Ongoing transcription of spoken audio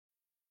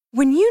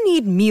When you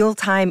need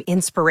mealtime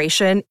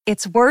inspiration,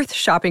 it's worth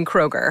shopping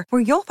Kroger,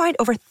 where you'll find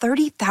over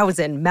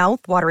 30,000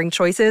 mouth-watering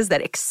choices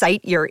that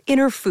excite your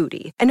inner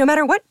foodie. And no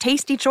matter what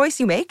tasty choice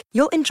you make,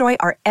 you'll enjoy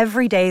our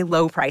everyday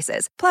low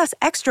prices, plus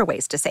extra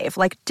ways to save,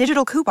 like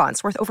digital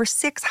coupons worth over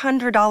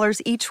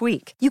 $600 each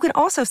week. You can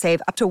also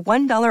save up to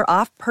 $1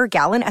 off per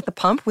gallon at the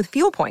pump with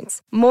fuel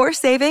points. More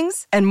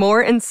savings and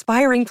more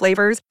inspiring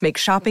flavors make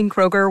shopping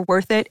Kroger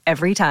worth it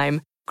every time.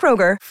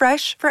 Kroger,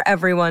 fresh for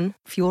everyone.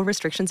 Fuel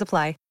restrictions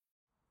apply.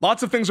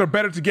 Lots of things are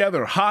better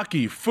together.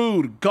 Hockey,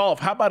 food,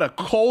 golf. How about a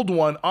cold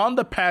one on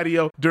the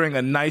patio during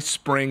a nice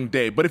spring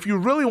day? But if you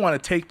really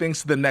want to take things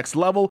to the next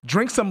level,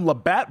 drink some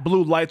Labatt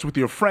Blue Lights with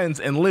your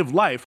friends and live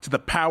life to the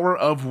power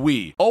of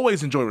we.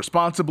 Always enjoy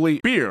responsibly.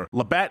 Beer,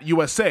 Labatt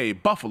USA,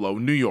 Buffalo,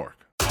 New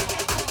York.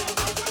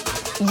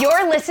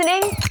 You're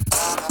listening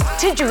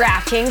to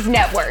DraftKings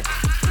Network.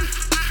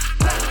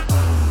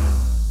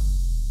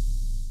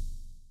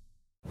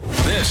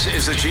 This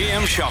is the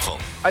GM Shuffle.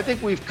 I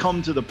think we've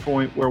come to the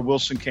point where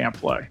Wilson can't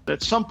play.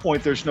 At some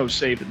point, there's no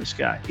saving this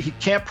guy. He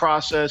can't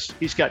process.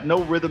 He's got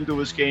no rhythm to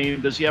his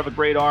game. Does he have a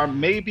great arm?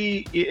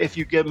 Maybe if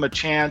you give him a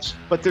chance,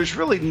 but there's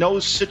really no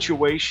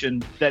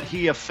situation that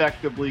he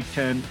effectively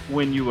can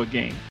win you a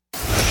game.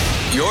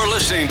 You're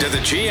listening to the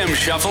GM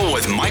Shuffle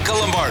with Michael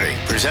Lombardi,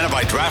 presented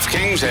by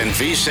DraftKings and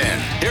VSiN.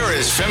 Here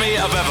is Femi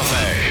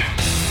Abebefe.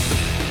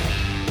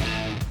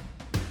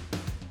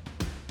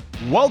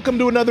 Welcome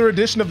to another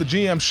edition of the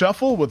GM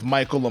Shuffle with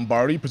Michael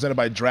Lombardi, presented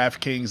by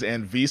DraftKings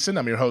and VSiN.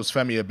 I'm your host,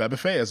 Femi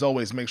Abebefe. As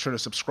always, make sure to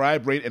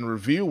subscribe, rate, and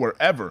review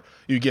wherever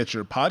you get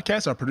your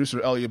podcasts. Our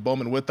producer, Elliot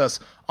Bowman, with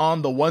us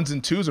on the ones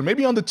and twos, or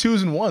maybe on the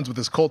twos and ones, with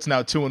his Colts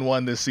now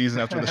 2-1 this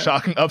season after the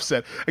shocking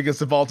upset against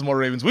the Baltimore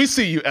Ravens. We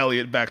see you,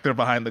 Elliot, back there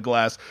behind the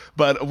glass.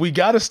 But we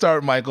got to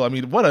start, Michael. I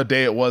mean, what a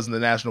day it was in the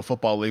National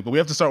Football League. But we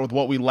have to start with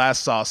what we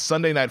last saw,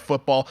 Sunday Night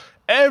Football.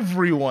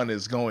 Everyone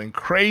is going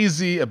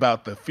crazy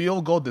about the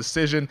field goal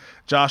decision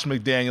Josh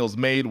McDaniels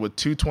made with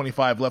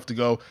 2:25 left to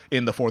go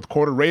in the fourth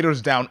quarter.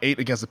 Raiders down 8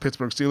 against the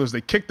Pittsburgh Steelers.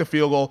 They kick the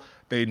field goal.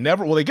 They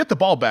get the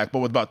ball back, but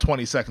with about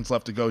 20 seconds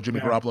left to go,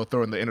 Jimmy Garoppolo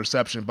throwing the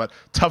interception. But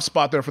tough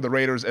spot there for the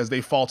Raiders as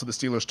they fall to the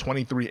Steelers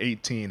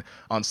 23-18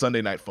 on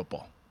Sunday Night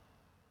Football.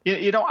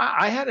 You know,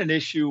 I had an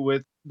issue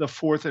with the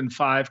 4th and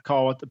 5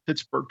 call at the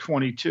Pittsburgh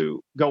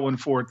 22 going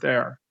for it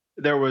there.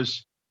 There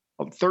was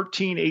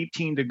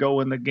 13-18 to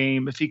go in the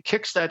game. If he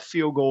kicks that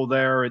field goal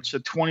there, it's a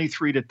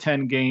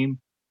 23-10 game.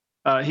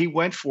 He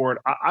went for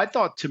it. I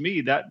thought, to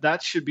me,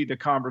 that should be the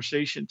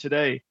conversation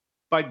today.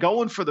 By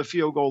going for the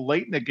field goal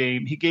late in the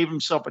game, he gave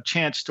himself a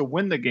chance to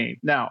win the game.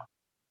 Now,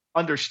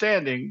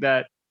 understanding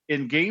that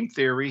in game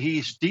theory,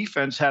 his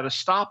defense had to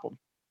stop him.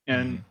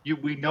 And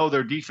we know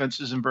their defense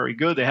isn't very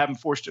good. They haven't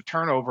forced a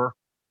turnover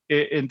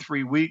in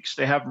 3 weeks.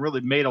 They haven't really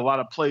made a lot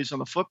of plays on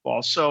the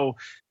football. So,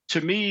 to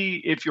me,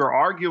 if you're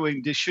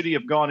arguing, should he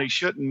have gone, he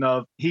shouldn't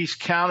have, he's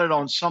counted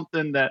on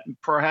something that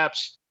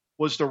perhaps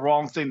was the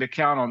wrong thing to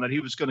count on, that he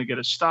was going to get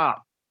a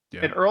stop.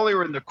 Yeah. And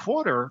earlier in the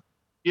quarter,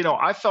 you know,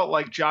 I felt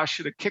like Josh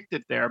should have kicked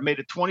it there, made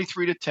it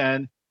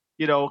 23-10,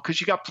 you know,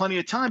 because you got plenty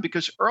of time.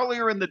 Because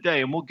earlier in the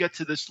day, and we'll get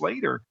to this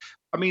later,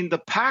 I mean, the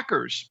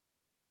Packers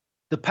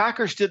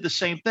did the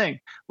same thing.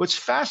 What's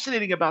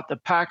fascinating about the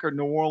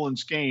Packer-New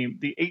Orleans game,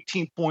 the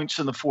 18 points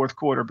in the fourth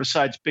quarter,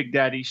 besides Big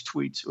Daddy's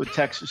tweets with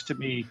Texas to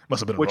me, must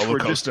have been a roller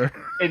coaster.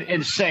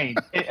 Insane,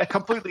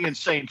 completely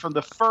insane from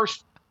the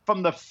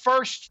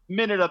first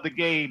minute of the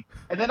game,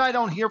 and then I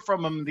don't hear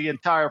from him the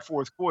entire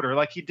fourth quarter,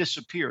 like he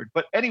disappeared.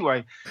 But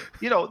anyway,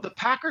 you know, the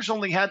Packers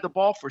only had the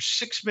ball for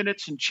 6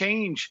 minutes and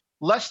change,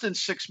 less than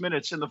 6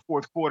 minutes in the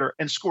fourth quarter,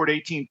 and scored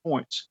 18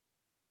 points.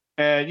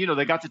 And, you know,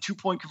 they got the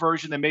 2-point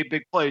conversion. They made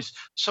big plays.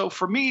 So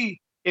for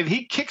me, if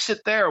he kicks it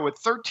there with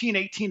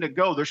 13-18 to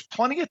go, there's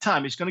plenty of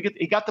time.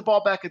 He got the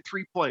ball back in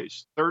 3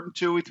 plays. 3rd and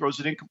 2, he throws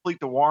it incomplete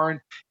to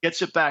Warren,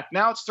 gets it back.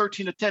 Now it's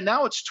 13-10.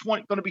 Now it's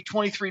going to be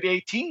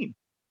 23-18.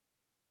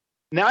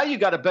 Now you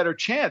got a better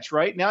chance,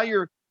 right? Now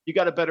you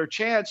got a better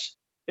chance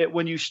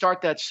when you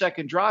start that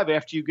second drive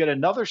after you get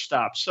another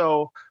stop.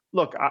 So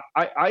look,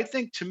 I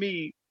think, to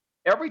me,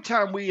 every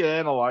time we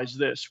analyze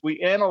this,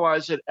 we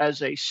analyze it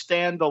as a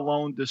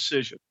standalone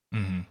decision.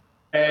 Mm-hmm.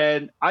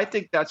 And I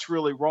think that's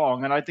really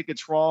wrong. And I think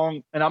it's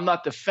wrong. And I'm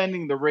not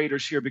defending the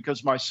Raiders here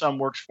because my son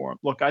works for them.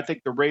 Look, I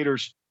think the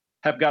Raiders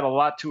have got a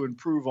lot to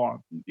improve on.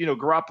 You know,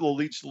 Garoppolo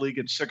leads the league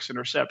in 6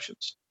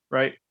 interceptions,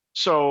 right?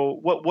 So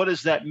what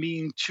does that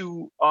mean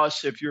to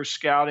us if you're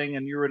scouting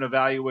and you're an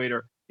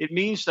evaluator? It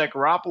means that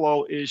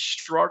Garoppolo is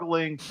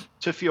struggling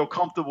to feel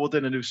comfortable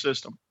within a new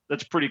system.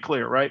 That's pretty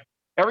clear, right?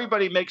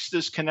 Everybody makes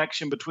this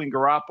connection between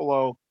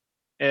Garoppolo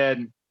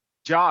and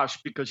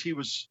Josh because he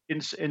was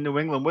in New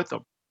England with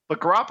them. But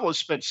Garoppolo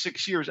spent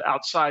 6 years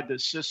outside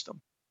this system.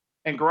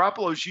 And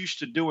Garoppolo's used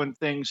to doing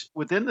things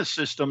within the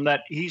system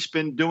that he's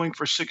been doing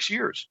for 6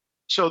 years.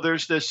 So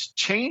there's this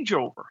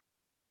changeover.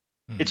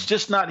 It's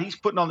just not he's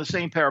putting on the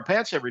same pair of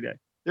pants every day.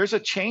 There's a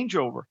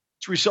changeover.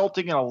 It's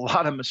resulting in a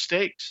lot of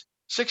mistakes.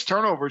 6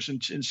 turnovers in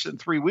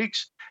 3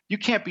 weeks. You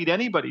can't beat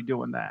anybody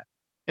doing that.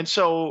 And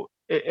so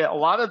a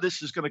lot of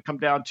this is going to come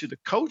down to the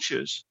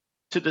coaches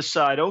to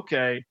decide,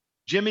 okay,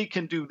 Jimmy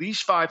can do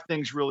these 5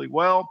 things really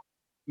well.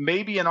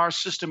 Maybe in our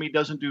system, he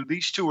doesn't do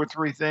these 2 or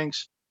 3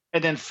 things,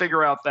 and then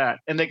figure out that.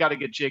 And they got to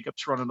get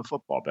Jacobs running the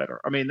football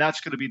better. I mean,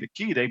 that's going to be the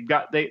key.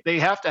 They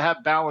have to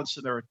have balance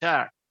in their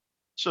attack.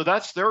 So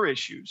that's their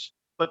issues.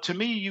 But to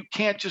me, you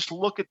can't just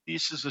look at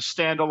this as a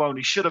standalone.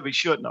 He should have, he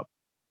shouldn't have,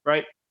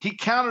 right? He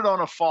counted on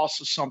a false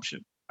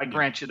assumption. I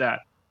grant you that.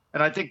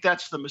 And I think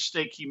that's the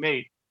mistake he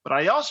made. But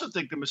I also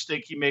think the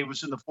mistake he made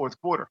was in the fourth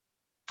quarter.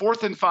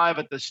 4th and 5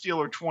 at the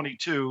Steeler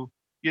 22.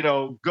 He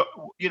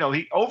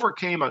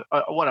overcame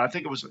I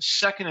think it was a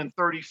 2nd and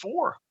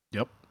 34.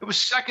 Yep. It was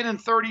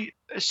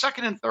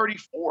 2nd and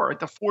 34 at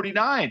the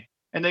 49,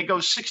 and they go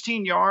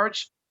 16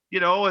 yards.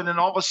 And then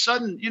all of a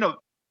sudden,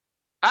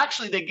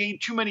 actually they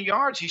gained too many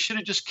yards. He should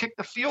have just kicked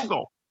the field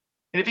goal.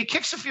 And if he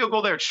kicks the field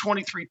goal there, it's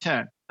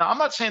 23-10. Now, I'm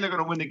not saying they're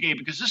going to win the game,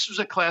 because this was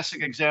a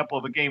classic example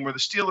of a game where the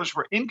Steelers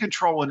were in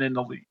control and in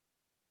the lead.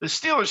 The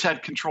Steelers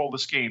had control of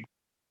this game,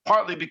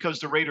 partly because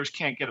the Raiders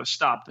can't get a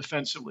stop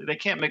defensively. They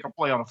can't make a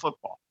play on a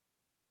football.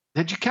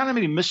 Did you count how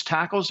many missed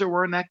tackles there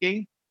were in that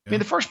game? Yeah. I mean,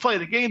 the first play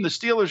of the game, the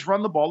Steelers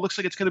run the ball. Looks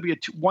like it's going to be a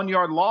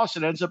 1-yard loss.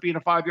 It ends up being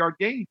a 5-yard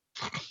gain.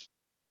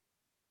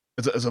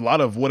 It's a lot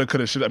of woulda,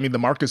 coulda, shoulda. I mean, the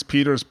Marcus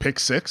Peters pick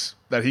 6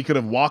 that he could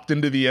have walked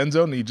into the end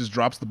zone and he just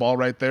drops the ball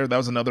right there. That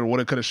was another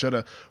woulda, coulda,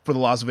 shoulda for the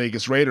Las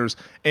Vegas Raiders.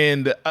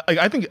 And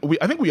I think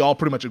we all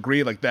pretty much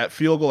agree, like, that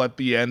field goal at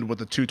the end with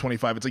the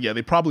 2:25. It's like, yeah,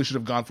 they probably should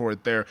have gone for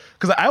it there,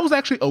 because I was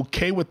actually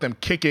okay with them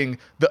kicking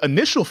the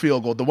initial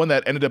field goal, the one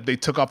that ended up they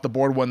took off the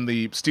board when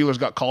the Steelers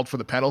got called for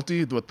the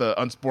penalty with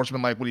the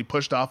unsportsmanlike when he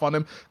pushed off on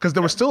him, because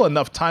there was still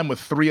enough time with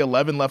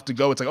 3:11 left to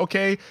go. It's like,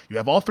 okay, you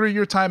have all 3 of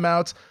your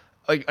timeouts.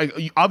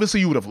 Obviously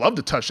you would have loved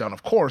a touchdown,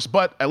 of course,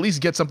 but at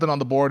least get something on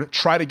the board,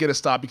 try to get a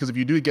stop, because if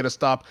you do get a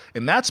stop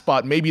in that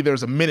spot, maybe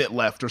there's a minute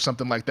left or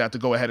something like that to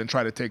go ahead and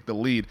try to take the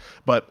lead.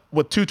 But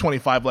with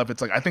 2:25 left,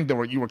 it's like, I think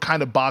you were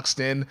kind of boxed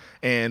in,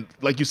 and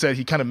like you said,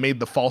 he kind of made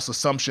the false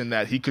assumption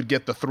that he could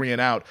get the 3 and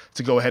out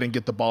to go ahead and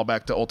get the ball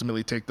back to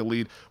ultimately take the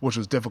lead, which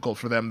was difficult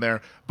for them there.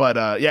 But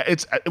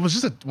it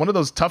was just one of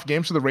those tough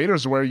games for the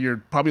Raiders where you're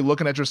probably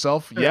looking at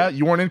yourself,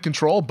 you weren't in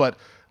control, but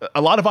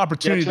a lot of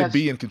opportunity to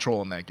be in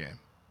control in that game.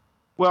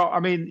 Well,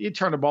 I mean, you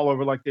turn the ball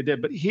over like they did.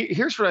 But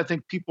here's what I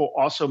think people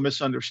also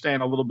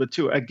misunderstand a little bit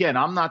too. Again,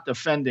 I'm not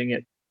defending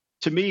it.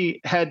 To me,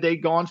 had they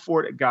gone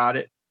for it, got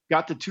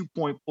the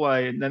 2-point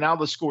play, and then now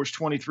the score's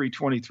 23-23.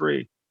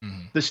 Mm-hmm.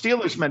 The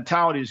Steelers'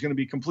 mentality is going to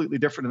be completely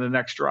different in the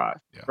next drive,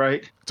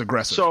 right? It's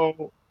aggressive.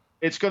 So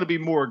it's going to be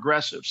more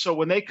aggressive. So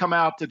when they come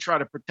out to try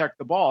to protect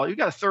the ball, you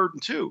got a 3rd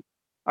and 2.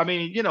 I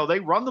mean, they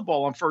run the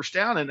ball on first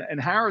down,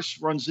 and Harris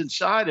runs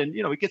inside, and,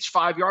 he gets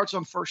 5 yards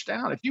on first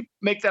down. If you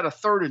make that a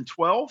 3rd and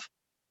 12,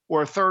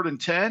 or a 3rd and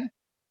 10,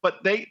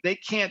 but they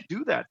can't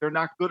do that. They're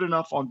not good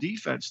enough on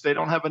defense. They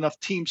don't have enough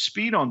team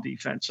speed on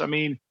defense. I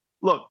mean,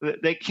 look,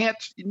 they can't.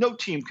 No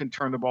team can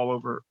turn the ball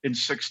over in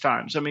 6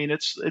 times. I mean,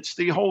 it's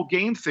the whole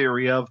game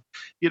theory of,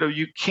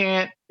 you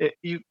can't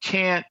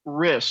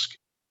risk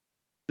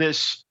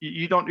this.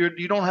 You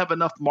don't have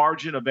enough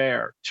margin of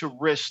error to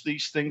risk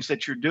these things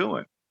that you're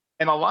doing.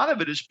 And a lot of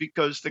it is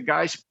because the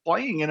guy's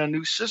playing in a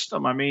new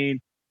system. I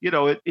mean,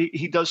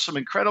 he does some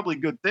incredibly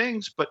good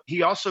things, but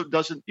he also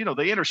doesn't,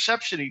 the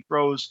interception he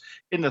throws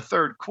in the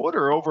 3rd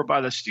quarter over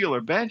by the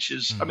Steeler bench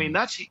is, I mean,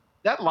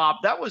 that lob,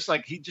 that was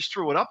like, he just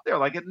threw it up there.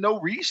 Like, had no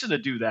reason to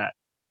do that.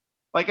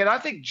 Like, and I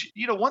think,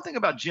 one thing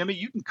about Jimmy,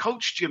 you can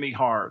coach Jimmy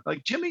hard.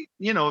 Like Jimmy,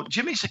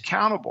 Jimmy's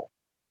accountable.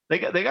 They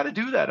got to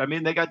do that. I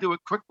mean, they got to do it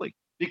quickly,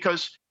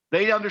 because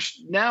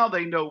now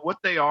they know what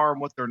they are and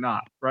what they're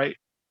not, right?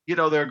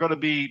 They're going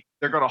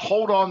to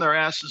hold on their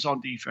asses on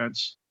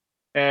defense,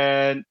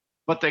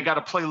 but they got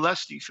to play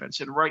less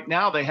defense. And right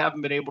now they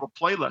haven't been able to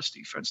play less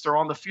defense. They're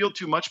on the field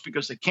too much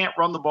because they can't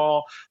run the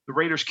ball. The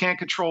Raiders can't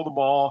control the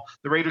ball.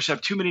 The Raiders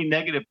have too many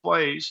negative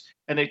plays,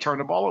 and they turn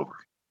the ball over.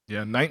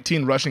 Yeah,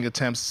 19 rushing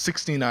attempts,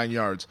 69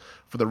 yards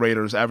for the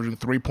Raiders, averaging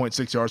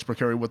 3.6 yards per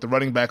carry, with the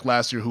running back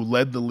last year who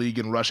led the league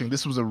in rushing.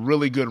 This was a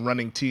really good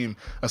running team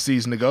a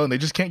season ago, and they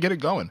just can't get it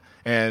going.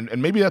 And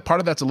maybe that part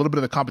of that's a little bit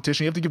of the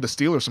competition. You have to give the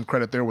Steelers some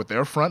credit there with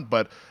their front,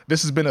 but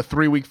this has been a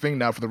 3-week thing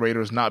now for the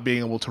Raiders not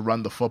being able to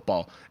run the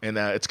football. And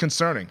it's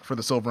concerning for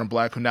the Silver and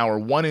Black, who now are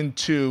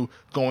 1-2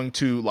 going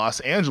to Los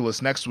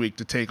Angeles next week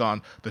to take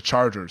on the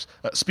Chargers.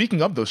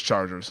 Speaking of those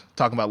Chargers,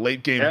 talking about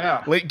late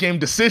game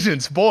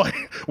decisions, boy,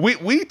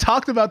 we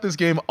talked about this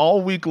game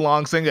all week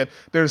long, saying that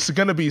there's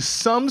going to be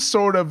some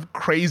sort of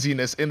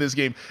craziness in this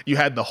game. You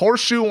had the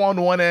horseshoe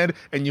on one end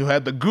and you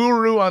had the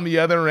guru on the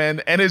other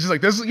end, and it's just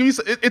like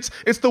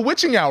it's the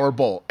witching hour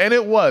bowl, and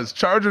it was.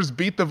 Chargers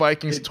beat the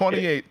Vikings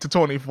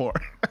 28-24.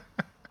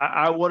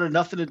 I wanted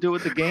nothing to do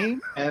with the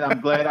game, and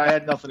I'm glad I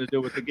had nothing to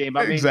do with the game.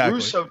 I mean, exactly.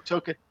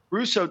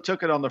 Russo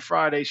took it on the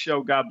Friday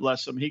show. God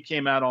bless him. He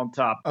came out on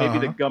top. Maybe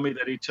the gummy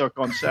that he took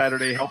on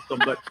Saturday helped him,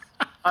 but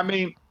I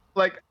mean,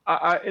 like,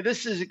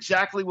 this is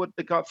exactly what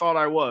the thought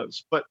I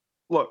was. But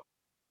look,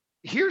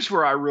 here's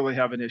where I really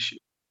have an issue.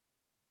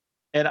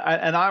 And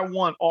I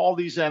want all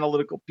these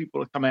analytical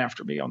people to come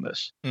after me on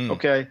this.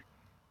 Okay.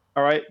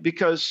 All right,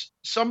 because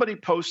somebody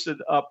posted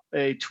up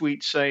a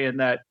tweet saying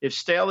that if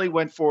Staley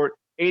went for it,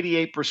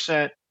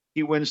 88%,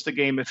 he wins the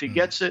game if he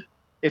gets it.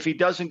 If he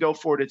doesn't go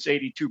for it, it's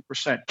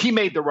 82%. He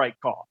made the right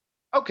call.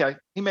 Okay,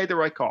 he made the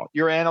right call.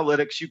 Your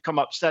analytics, you come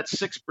up, so that's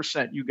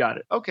 6%. You got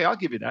it. Okay, I'll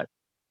give you that.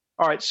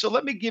 All right, so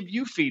let me give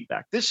you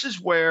feedback. This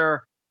is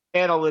where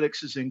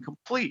analytics is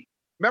incomplete.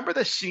 Remember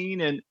the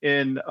scene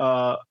in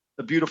The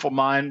Beautiful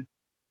Mind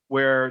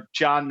where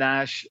John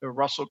Nash,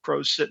 Russell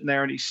Crowe's sitting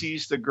there, and he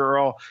sees the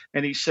girl,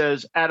 and he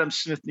says, Adam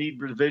Smith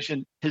needs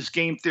revision. His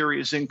game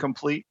theory is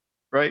incomplete,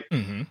 right?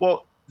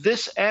 Well,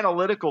 this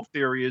analytical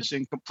theory is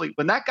incomplete.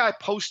 When that guy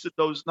posted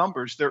those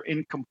numbers, they're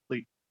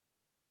incomplete.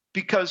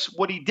 Because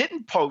what he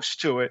didn't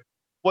post to it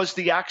was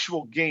the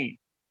actual game,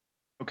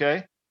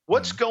 okay?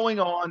 What's going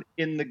on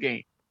in the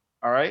game,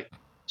 all right?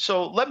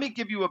 So let me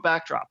give you a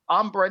backdrop.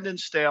 I'm Brendan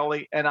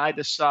Staley, and I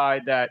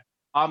decide that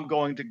I'm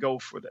going to go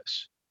for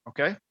this,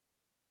 okay?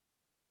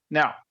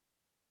 Now,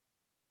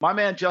 my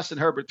man Justin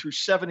Herbert threw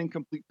 7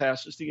 incomplete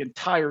passes the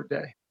entire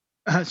day.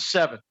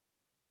 7.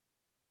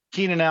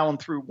 Keenan Allen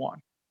threw 1.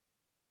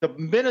 The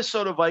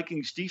Minnesota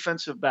Vikings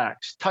defensive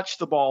backs touched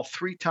the ball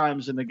 3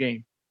 times in the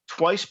game,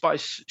 twice by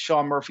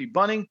Sean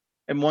Murphy-Bunting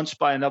and once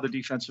by another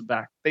defensive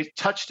back. They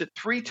touched it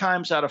 3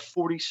 times out of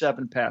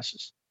 47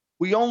 passes.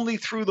 We only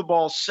threw the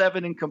ball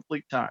 7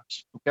 incomplete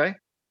times, okay?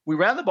 We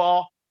ran the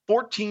ball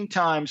 14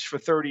 times for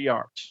 30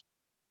 yards,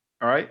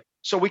 all right?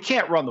 So we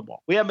can't run the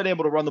ball. We haven't been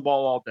able to run the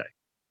ball all day.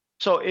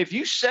 So if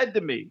you said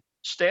to me,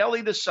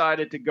 Staley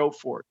decided to go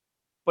for it,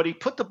 but he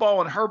put the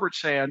ball in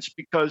Herbert's hands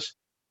because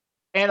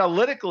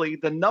analytically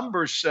the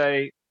numbers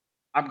say,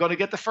 I'm going to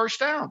get the first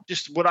down.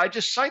 Just what I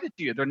just cited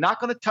to you. They're not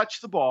going to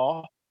touch the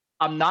ball.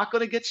 I'm not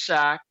going to get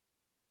sacked.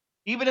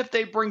 Even if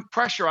they bring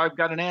pressure, I've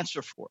got an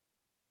answer for it.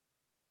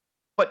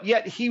 But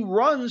yet he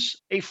runs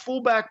a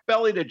fullback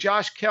belly to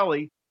Josh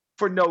Kelly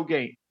for no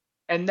gain.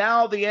 And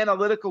now the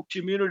analytical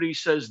community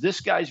says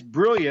this guy's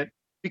brilliant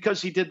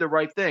because he did the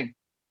right thing.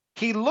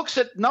 He looks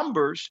at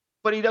numbers,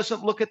 but he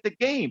doesn't look at the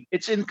game.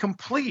 It's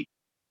incomplete.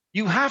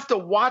 You have to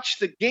watch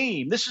the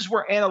game. This is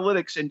where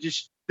analytics and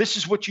just this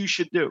is what you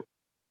should do.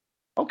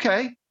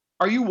 Okay.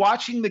 Are you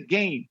watching the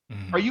game?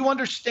 Are you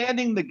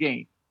understanding the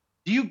game?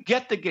 Do you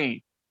get the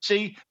game?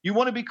 See, you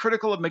want to be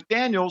critical of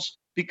McDaniels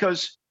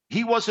because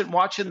he wasn't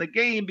watching the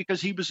game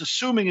because he was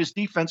assuming his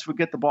defense would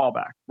get the ball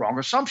back. Wrong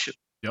assumption.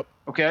 Yep.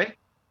 Okay.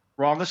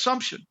 Wrong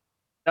assumption.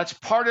 That's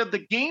part of the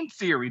game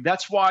theory.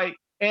 That's why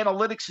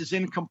analytics is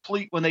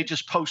incomplete when they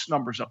just post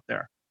numbers up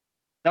there.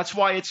 That's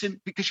why it's in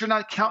because you're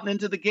not counting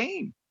into the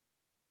game.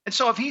 And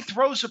so if he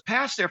throws a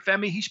pass there,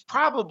 Femi, he's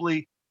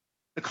probably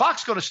the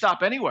clock's going to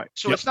stop anyway.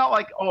 So It's not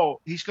like, oh,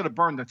 he's going to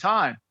burn the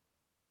time.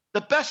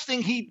 The best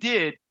thing he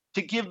did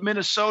to give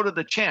Minnesota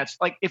the chance,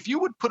 like if you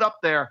would put up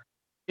there,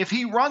 if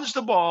he runs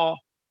the ball,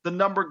 the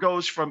number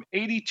goes from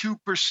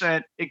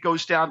 82%, it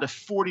goes down to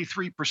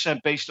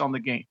 43% based on the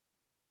game.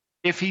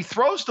 If he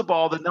throws the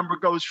ball, the number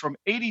goes from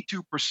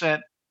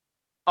 82%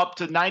 up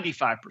to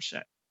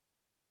 95%.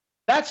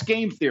 That's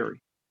game theory.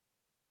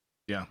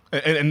 Yeah.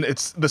 And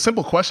it's the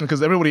simple question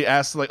because everybody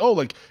asks like, oh,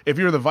 like if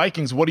you're the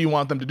Vikings, what do you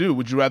want them to do?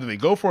 Would you rather they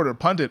go for it or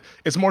punt it?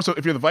 It's more so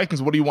if you're the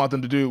Vikings, what do you want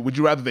them to do? Would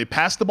you rather they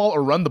pass the ball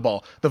or run the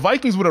ball? The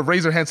Vikings would have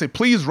raised their hand and say,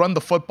 please run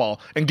the football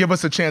and give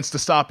us a chance to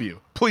stop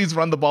you. Please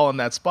run the ball in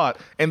that spot.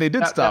 And they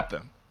did stop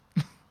them.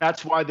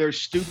 That's why they're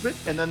stupid.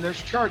 And then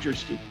there's Chargers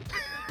stupid.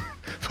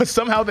 But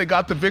somehow they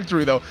got the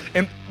victory, though.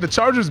 And the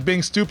Chargers,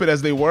 being stupid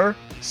as they were,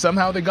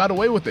 somehow they got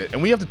away with it.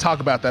 And we have to talk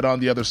about that on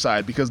the other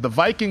side because the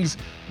Vikings,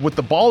 with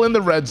the ball in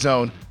the red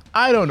zone,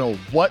 I don't know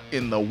what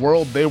in the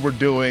world they were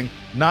doing,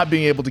 not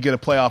being able to get a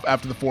playoff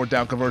after the 4th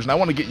down conversion. I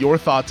want to get your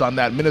thoughts on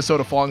that.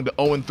 Minnesota falling to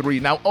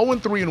 0-3. Now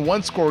 0-3 in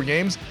one-score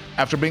games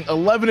after being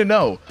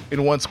 11-0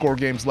 in one-score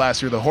games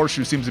last year. The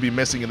horseshoe seems to be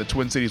missing in the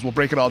Twin Cities. We'll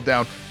break it all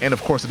down. And,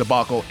 of course, a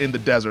debacle in the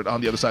desert on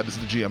the other side. This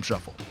is the GM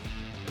Shuffle.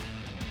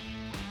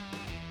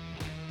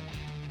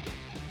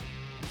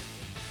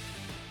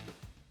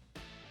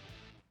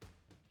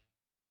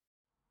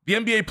 The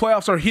NBA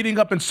playoffs are heating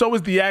up, and so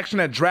is the action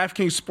at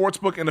DraftKings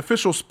Sportsbook, an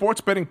official sports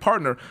betting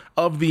partner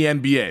of the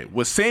NBA.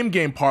 With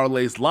same-game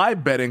parlays,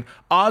 live betting,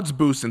 odds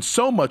boosts, and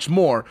so much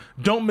more,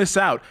 don't miss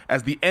out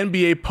as the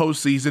NBA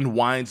postseason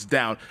winds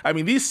down. I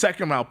mean, these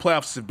second-round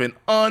playoffs have been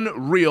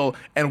unreal,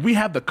 and we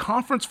have the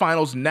conference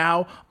finals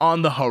now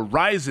on the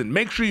horizon.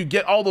 Make sure you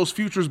get all those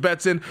futures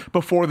bets in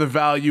before the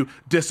value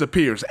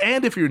disappears.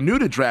 And if you're new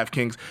to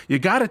DraftKings, you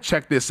got to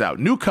check this out.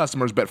 New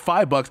customers bet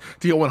 $5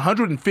 to get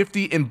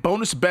 $150 in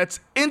bonus bets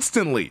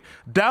instantly.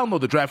 Download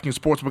the DraftKings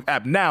Sportsbook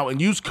app now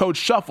and use code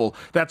SHUFFLE.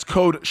 That's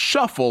code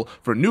SHUFFLE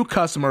for new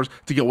customers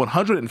to get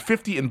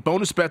 $150 in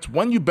bonus bets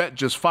when you bet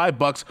just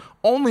 $5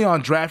 only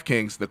on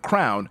DraftKings. The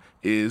crown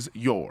is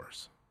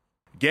yours.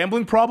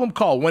 Gambling problem?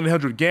 Call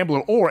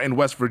 1-800-GAMBLER, or in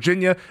West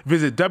Virginia,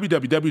 visit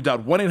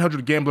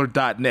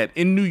www.1800gambler.net.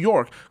 In New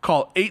York,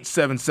 call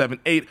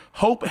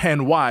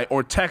 877-8-HOPE-NY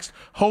or text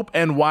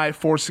HOPE-NY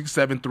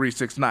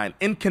 467-369.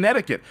 In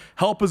Connecticut,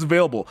 help is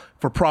available.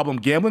 For problem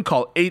gambling,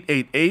 call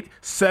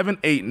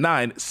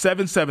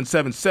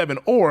 888-789-7777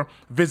 or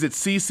visit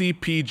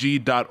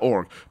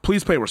ccpg.org.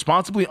 Please play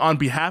responsibly on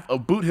behalf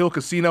of Boot Hill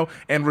Casino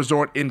and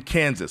Resort in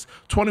Kansas.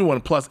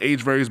 21 plus,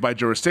 age varies by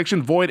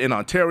jurisdiction, void in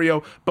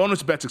Ontario.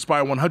 Bonus bets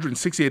expire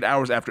 168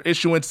 hours after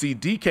issuance. See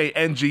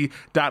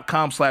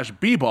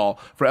dkng.com/bball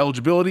for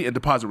eligibility and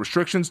deposit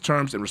restrictions,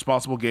 terms, and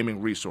responsible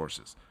gaming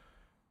resources.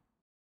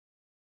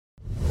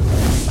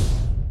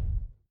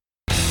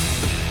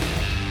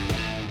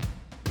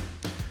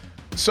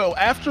 So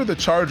after the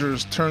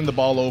Chargers turned the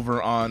ball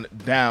over on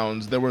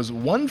downs, there was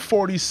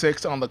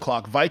 1:46 on the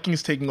clock.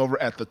 Vikings taking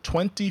over at the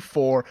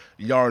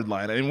 24-yard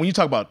line. And when you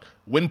talk about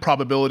win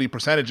probability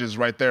percentages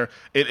right there,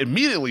 it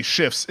immediately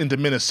shifts into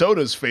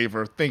Minnesota's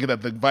favor, thinking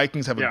that the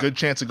Vikings have a good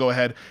chance to go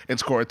ahead and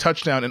score a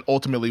touchdown and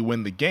ultimately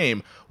win the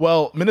game.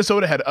 Well,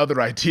 Minnesota had other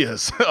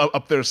ideas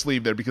up their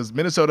sleeve there, because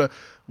Minnesota,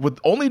 with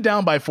only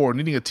down by 4,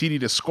 needing a TD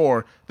to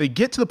score, they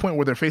get to the point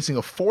where they're facing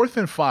a 4th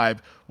and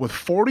 5 with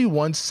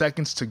 41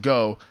 seconds to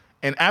go.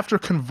 And after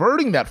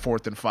converting that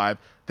 4th and 5,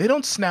 they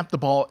don't snap the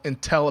ball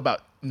until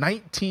about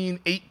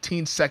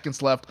 18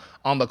 seconds left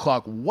on the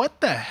clock.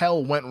 What the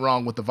hell went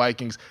wrong with the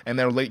Vikings and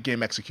their late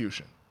game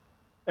execution?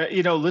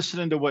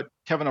 Listening to what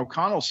Kevin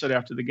O'Connell said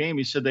after the game,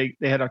 he said they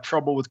had a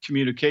trouble with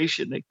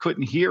communication. They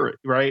couldn't hear it,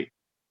 right?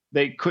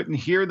 They couldn't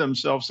hear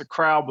themselves. The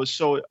crowd was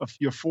so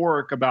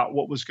euphoric about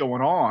what was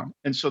going on,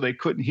 and so they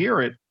couldn't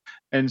hear it.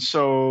 And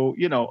so,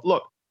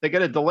 look, they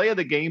get a delay of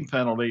the game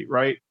penalty,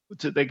 right?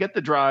 They get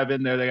the drive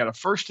in there. They got a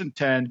 1st and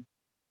 10,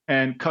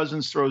 and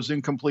Cousins throws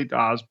incomplete to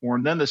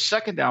Osborne. Then the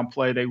second down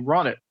play, they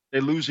run it.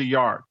 They lose a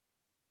yard,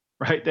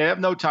 right? They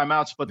have no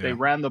timeouts, but they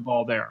ran the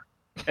ball there.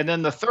 And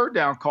then the third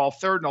down call,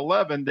 3rd and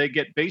 11, they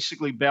get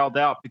basically bailed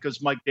out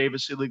because Mike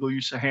Davis illegal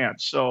use of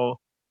hands. So,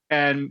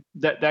 and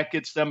that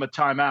gets them a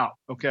timeout,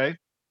 okay?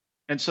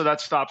 And so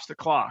that stops the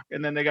clock.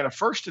 And then they got a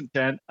 1st and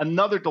 10,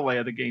 another delay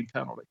of the game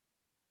penalty.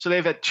 So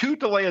they've had 2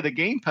 delay of the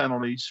game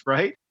penalties,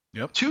 right?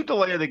 Yep. 2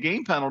 delay of the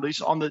game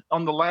penalties on the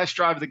last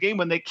drive of the game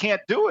when they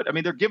can't do it. I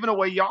mean, they're giving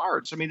away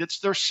yards. I mean, it's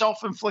their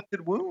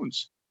self-inflicted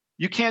wounds.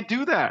 You can't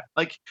do that.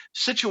 Like,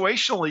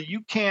 situationally, you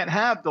can't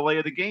have delay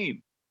of the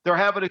game. They're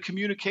having a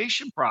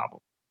communication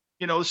problem.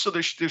 So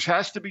there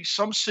has to be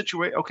some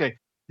situation. Okay,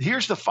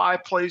 here's the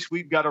 5 plays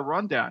we've got to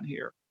run down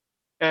here.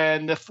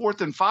 And the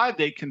 4th and 5,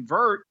 they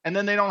convert, and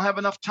then they don't have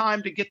enough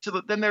time to get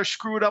to then they're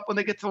screwed up when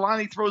they get to the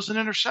line. He throws an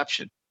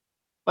interception.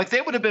 Like,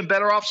 they would have been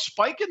better off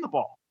spiking the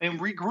ball and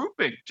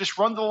regrouping. Just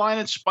run the line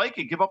and spike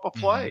it, give up a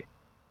play,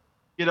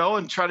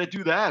 and try to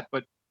do that.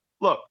 But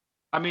look,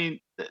 I mean,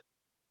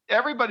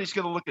 everybody's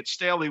going to look at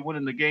Staley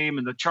winning the game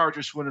and the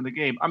Chargers winning the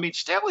game. I mean,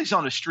 Staley's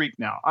on a streak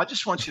now. I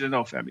just want you to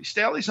know, Femi,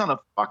 Staley's on a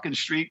fucking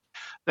streak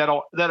that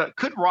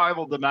could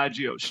rival the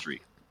Maggio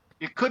streak.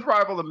 It could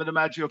rival the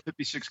DiMaggio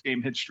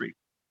 56-game hit streak.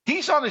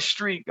 He's on a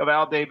streak of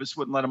Al Davis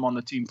wouldn't let him on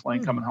the team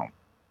plane coming home.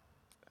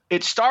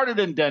 It started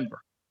in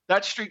Denver.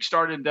 That streak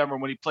started in Denver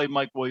when he played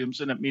Mike Williams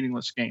in that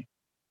meaningless game.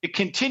 It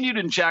continued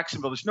in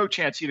Jacksonville. There's no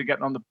chance he'd have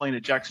gotten on the plane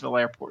at Jacksonville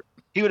Airport.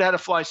 He would have had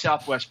to fly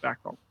Southwest back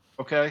home,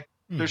 okay?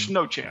 There's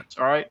no chance,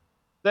 all right?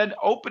 Then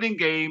opening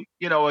game,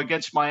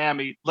 against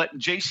Miami, letting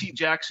J.C.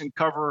 Jackson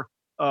cover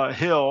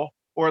Hill,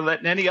 or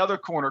letting any other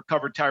corner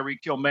cover Tyreek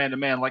Hill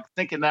man-to-man, like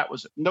thinking that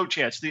was no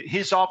chance.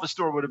 His office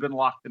door would have been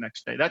locked the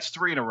next day. That's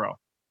 3 in a row.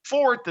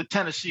 4 at the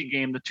Tennessee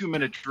game, the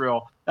 2-minute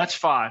drill. That's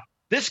 5.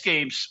 This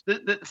game's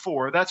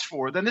 4. That's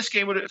 4. Then this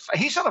game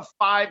he's on a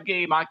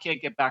 5-game. I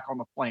can't get back on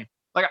the plane.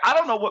 Like, I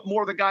don't know what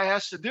more the guy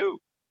has to do.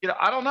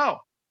 I don't know.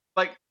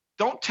 Like,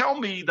 don't tell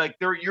me like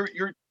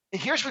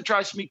here's what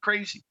drives me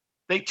crazy.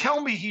 They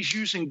tell me he's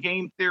using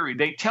game theory.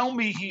 They tell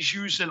me he's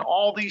using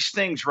all these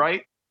things,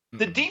 right?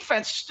 The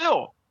defense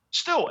still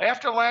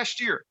after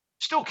last year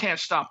still can't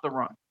stop the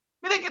run.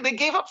 I mean, they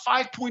gave up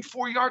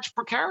 5.4 yards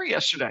per carry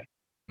yesterday.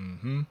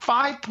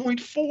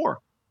 5.4.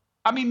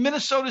 I mean,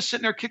 Minnesota's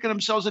sitting there kicking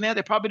themselves in the head.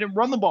 They probably didn't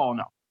run the ball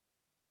enough.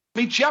 I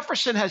mean,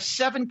 Jefferson has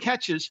 7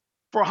 catches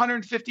for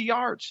 150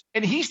 yards,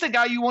 and he's the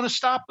guy you want to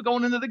stop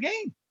going into the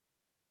game.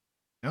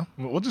 Yeah,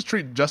 we'll just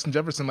treat Justin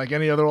Jefferson like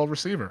any other old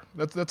receiver.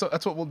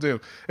 That's what we'll do.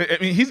 I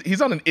mean,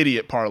 he's on an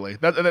idiot parlay.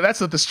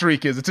 That's what the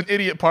streak is. It's an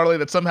idiot parlay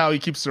that somehow he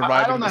keeps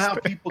surviving. I don't know how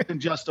people can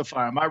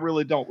justify him. I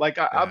really don't. Like,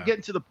 I'm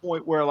getting to the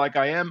point where, like,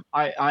 I am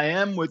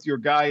with your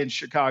guy in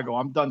Chicago.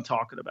 I'm done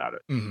talking about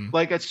it.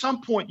 Like, at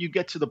some point, you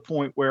get to the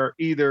point where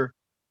either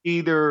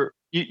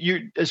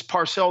you, as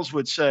Parcells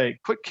would say,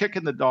 quit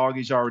kicking the dog.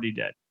 He's already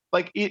dead.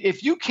 Like,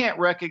 if you can't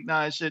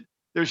recognize it,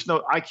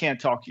 I can't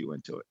talk you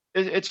into it.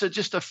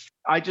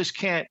 I just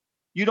can't.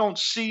 You don't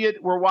see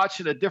it. We're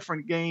watching a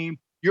different game.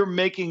 You're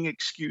making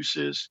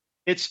excuses.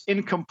 It's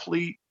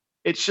incomplete.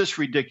 It's just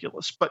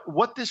ridiculous. But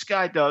what this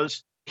guy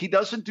does, he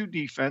doesn't do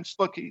defense.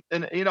 Look,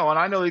 and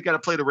I know he's got to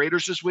play the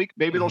Raiders this week.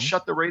 Maybe they'll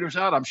shut the Raiders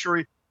out. I'm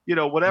sure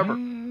whatever.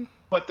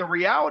 But the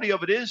reality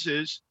of it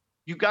is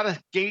you got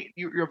to gate.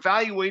 You're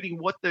evaluating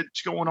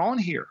that's going on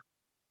here,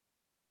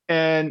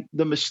 and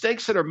the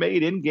mistakes that are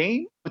made in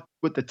game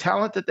with the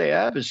talent that they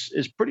have is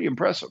pretty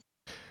impressive.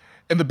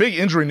 And the big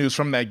injury news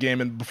from that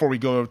game, and before we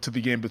go to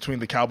the game between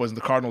the Cowboys and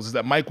the Cardinals, is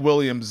that Mike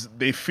Williams,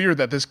 they fear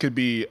that this could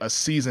be a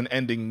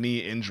season-ending knee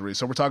injury.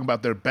 So we're talking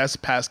about their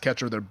best pass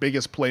catcher, their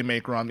biggest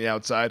playmaker on the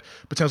outside,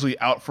 potentially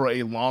out for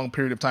a long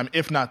period of time,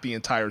 if not the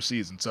entire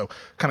season. So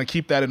kind of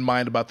keep that in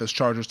mind about this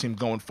Chargers team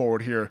going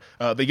forward here.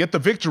 They get the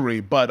victory,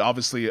 but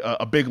obviously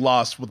a big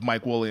loss with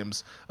Mike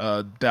Williams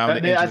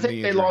down to I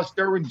think they lost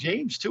Derwin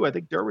James, too. I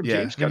think Derwin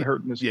James got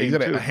hurt in this game, too.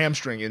 Yeah, he got a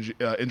hamstring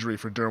injury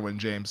for Derwin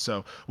James.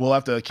 So we'll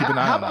have to keep an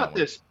eye on that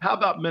one. How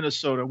about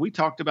Minnesota? We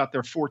talked about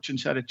their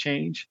fortunes had to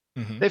change.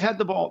 Mm-hmm.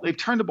 They've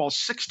turned the ball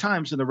 6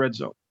 times in the red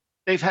zone.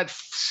 They've had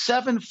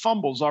 7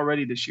 fumbles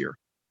already this year.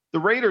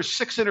 The Raiders,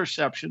 6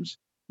 interceptions.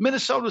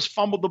 Minnesota's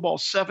fumbled the ball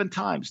 7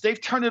 times.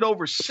 They've turned it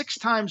over 6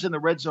 times in the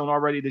red zone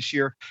already this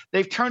year.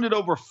 They've turned it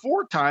over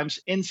 4 times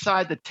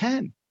inside the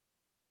 10.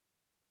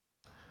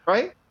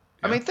 Right? Yeah.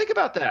 I mean, think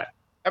about that.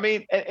 I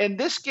mean, in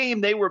this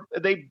game, they were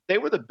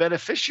the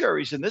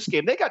beneficiaries in this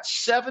game. They got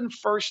 7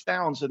 first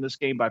downs in this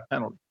game by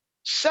penalty.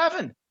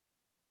 7.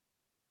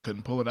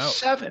 Couldn't pull it out.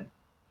 7.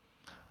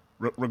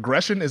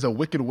 Regression is a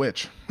wicked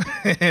witch,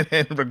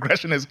 and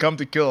regression has come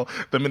to kill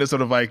the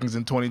Minnesota Vikings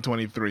in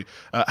 2023.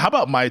 How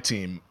about my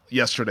team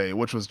yesterday,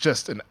 which was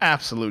just an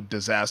absolute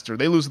disaster?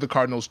 They lose to the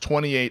Cardinals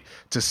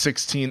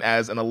 28-16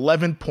 as an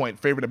 11-point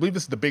favorite. I believe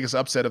this is the biggest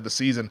upset of the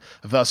season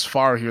thus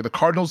far here. The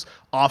Cardinals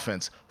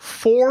offense,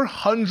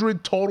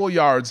 400 total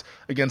yards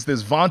against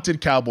this vaunted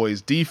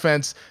Cowboys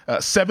defense,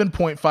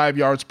 7.5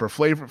 yards per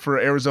play for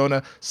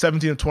Arizona,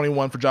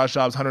 17-21 for Josh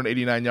Dobbs,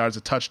 189 yards,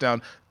 a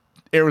touchdown.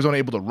 Arizona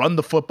able to run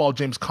the football.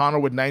 James Conner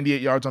with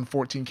 98 yards on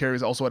 14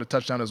 carries, also had a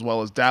touchdown, as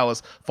well as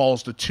Dallas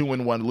falls to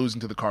 2-1,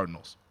 losing to the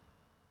Cardinals.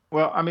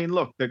 Well, I mean,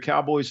 look, the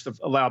Cowboys have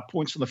allowed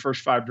points on the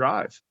first 5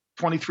 drives,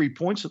 23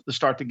 points at the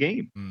start of the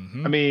game.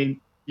 Mm-hmm. I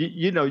mean,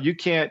 you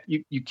can't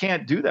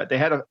do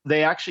that.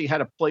 They actually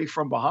had a play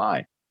from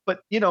behind.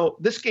 But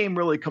this game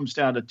really comes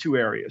down to 2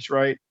 areas,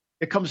 right?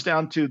 It comes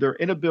down to their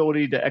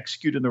inability to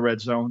execute in the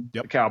red zone,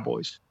 the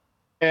Cowboys,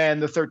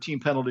 and the 13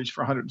 penalties for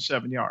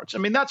 107 yards. I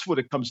mean, that's what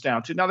it comes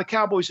down to. Now, the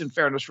Cowboys, in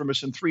fairness, were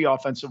missing 3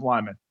 offensive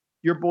linemen.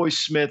 Your boy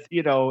Smith,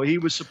 he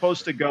was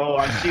supposed to go.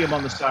 I see him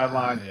on the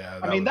sideline. Yeah,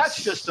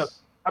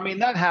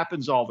 that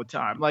happens all the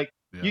time. Like,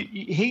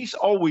 he's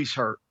always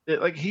hurt.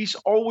 He's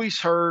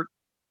always hurt.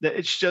 That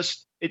it's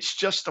just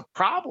a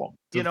problem,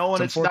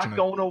 and it's not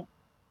going to.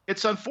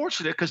 It's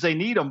unfortunate because they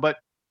need him, but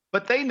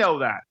they know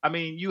that. I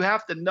mean, you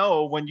have to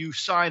know when you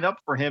sign up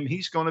for him,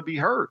 he's going to be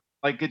hurt.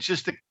 Like,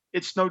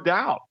 it's no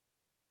doubt.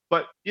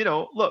 But,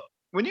 look,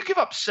 when you give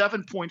up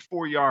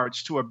 7.4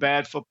 yards to a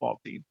bad football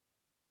team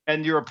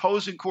and your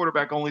opposing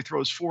quarterback only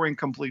throws 4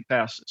 incomplete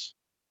passes,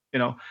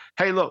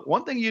 hey, look,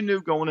 one thing you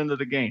knew going into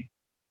the game,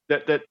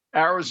 that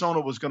Arizona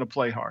was going to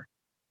play hard.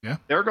 Yeah.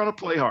 They're going to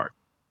play hard.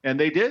 And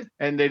they did.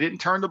 And they didn't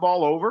turn the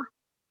ball over.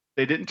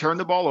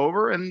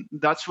 And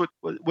that's what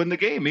win the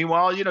game.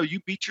 Meanwhile, you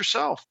beat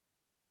yourself.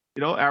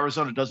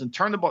 Arizona doesn't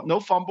turn the ball, no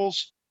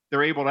fumbles.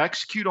 They're able to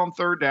execute on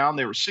 3rd down.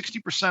 They were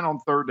 60% on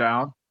 3rd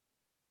down.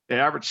 They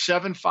averaged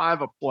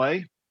 7.5 a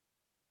play,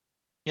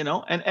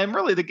 and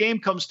really the game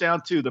comes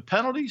down to the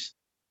penalties,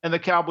 and the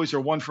Cowboys are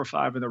 1 for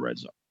 5 in the red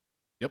zone.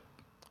 Yep.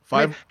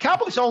 5. I mean,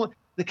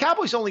 the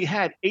Cowboys only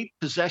had 8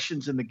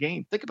 possessions in the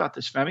game. Think about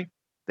this, Femi.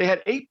 They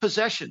had 8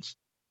 possessions,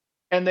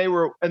 and they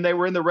were in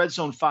the red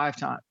zone 5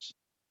 times.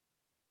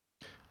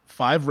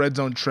 5 red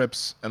zone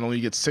trips and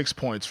only get 6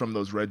 points from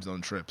those red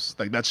zone trips.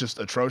 Like, that's just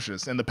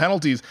atrocious. And the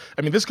penalties,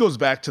 I mean, this goes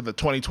back to the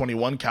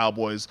 2021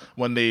 Cowboys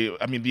when we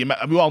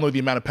all know the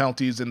amount of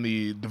penalties in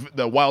the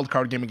wild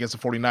card game against the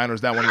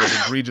 49ers. That one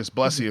was egregious,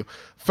 bless you.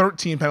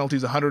 13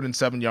 penalties,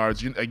 107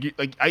 yards.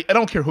 I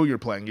don't care who you're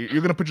playing. You're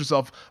going to put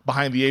yourself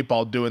behind the 8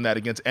 ball doing that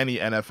against any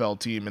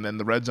NFL team. And then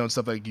the red zone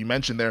stuff like you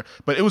mentioned there.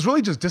 But it was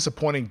really just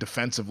disappointing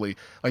defensively.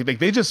 Like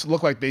they just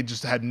looked like they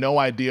just had no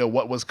idea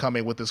what was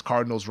coming with this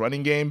Cardinals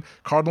running game.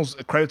 Cardinals,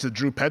 credit to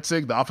Drew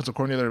Petzig, the offensive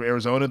coordinator of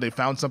Arizona. They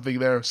found something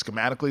there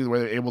schematically where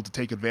they're able to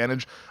take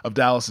advantage of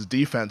Dallas's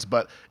defense,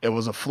 but it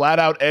was a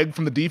flat-out egg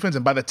from the defense,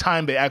 and by the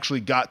time they actually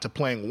got to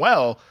playing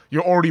well,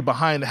 you're already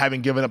behind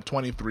having given up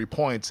 23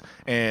 points,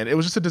 and it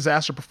was just a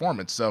disaster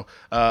performance. So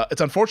it's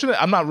unfortunate.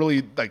 I'm not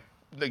really,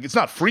 it's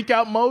not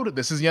freak-out mode.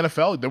 This is the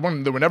NFL. They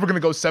were never going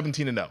to go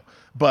 17-0.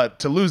 But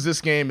to lose this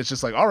game, it's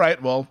just like, all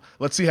right, well,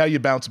 let's see how you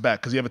bounce back,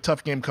 because you have a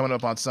tough game coming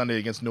up on Sunday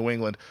against New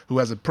England, who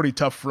has a pretty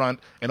tough front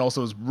and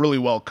also is really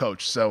well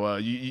coached. So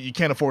you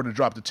can't afford to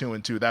drop to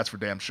 2-2. That's for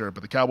damn sure.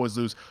 But the Cowboys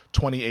lose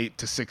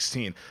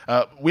 28-16.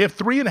 We have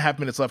 3.5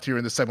 minutes left here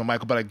in this segment,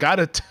 Michael, but we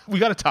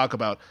got to talk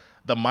about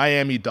the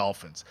Miami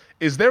Dolphins.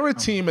 Is there a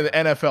team in the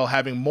NFL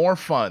having more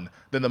fun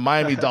than the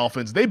Miami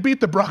Dolphins? They beat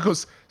the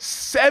Broncos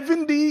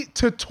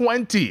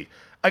 70-20.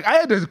 Like, I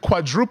had to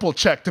quadruple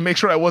check to make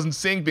sure I wasn't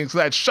seeing things because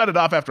I had shut it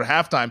off after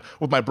halftime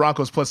with my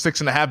Broncos plus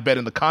 6.5 bet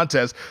in the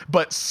contest.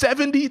 But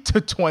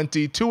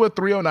 70-20, Tua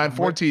 309,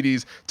 4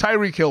 TDs,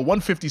 Tyreek Hill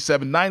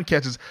 157, 9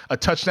 catches, a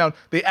touchdown.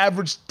 They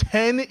averaged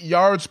 10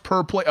 yards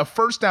per play, a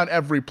first down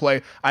every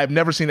play. I've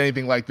never seen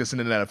anything like this in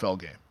an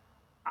NFL game.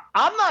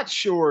 I'm not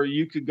sure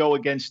you could go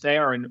against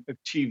Air and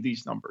achieve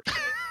these numbers.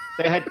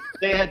 They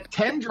had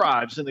 10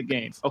 drives in the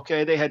game.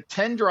 Okay, they had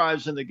 10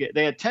 drives in the game.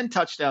 They had 10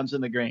 touchdowns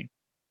in the game.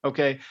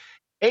 Okay,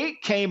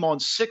 8 came on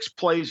 6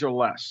 plays or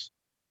less.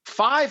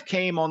 5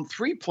 came on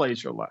 3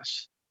 plays or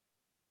less.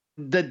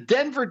 The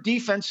Denver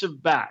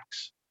defensive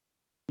backs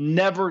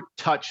never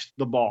touched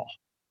the ball.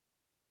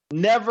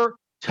 Never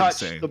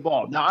touched the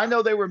ball. Now, I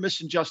know they were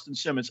missing Justin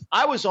Simmons.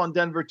 I was on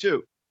Denver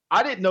too.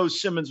 I didn't know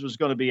Simmons was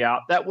going to be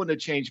out. That wouldn't have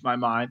changed my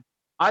mind.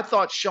 I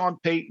thought Sean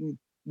Payton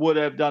would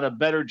have done a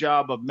better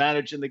job of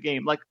managing the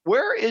game. Like,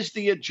 where is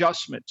the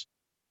adjustment?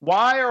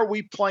 Why are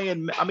we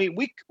playing? I mean,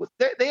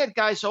 they had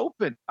guys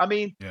open. I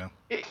mean,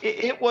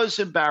 it was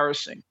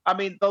embarrassing. I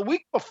mean, the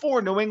week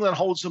before, New England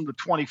holds them to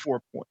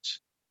 24 points.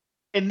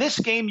 In this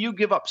game, you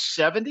give up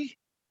 70?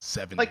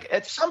 70. Like,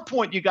 at some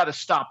point, you got to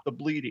stop the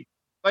bleeding.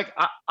 Like,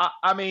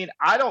 I mean,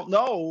 I don't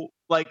know.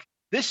 Like,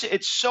 this,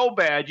 it's so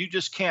bad, you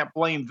just can't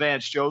blame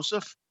Vance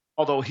Joseph,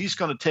 although he's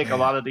going to take a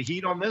lot of the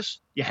heat on this.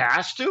 He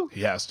has to.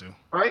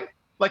 Right?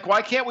 Like,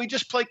 why can't we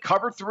just play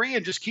cover 3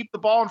 and just keep the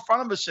ball in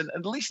front of us and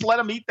at least let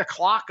them eat the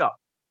clock up?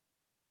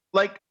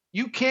 Like,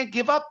 you can't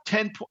give up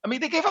 10 – I mean,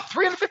 they gave up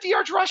 350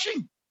 yards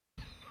rushing.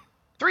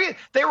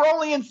 They were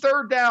only in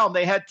third down.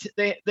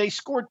 They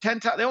scored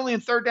 10 times. They only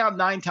in third down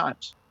 9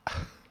 times.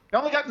 They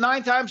only got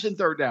 9 times in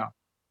third down.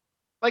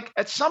 Like,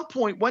 at some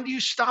point, when do you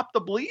stop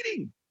the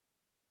bleeding?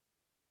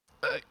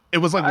 It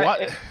was like,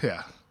 what?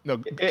 Yeah. No,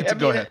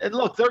 go ahead. And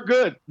look, they're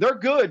good. They're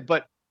good.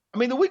 But, I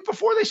mean, the week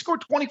before, they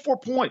scored 24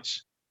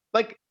 points.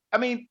 Like, I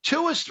mean,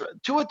 Tua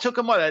took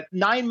him, at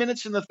 9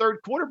 minutes in the third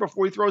quarter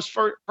before he throws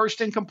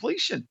first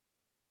incompletion.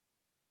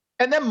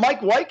 And then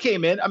Mike White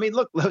came in. I mean,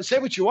 look, say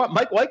what you want.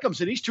 Mike White comes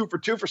in. He's 2 for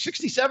 2 for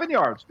 67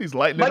 yards. He's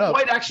lighting it up.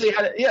 Mike White actually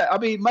had it. Yeah, I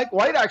mean, Mike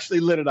White actually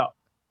lit it up.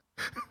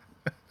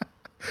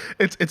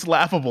 It's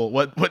laughable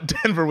what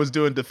Denver was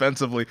doing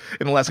defensively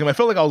in the last game. I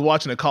felt like I was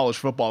watching a college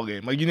football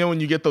game. Like, you know, when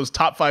you get those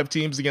top 5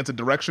 teams against a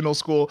directional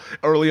school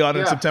early on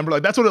in September,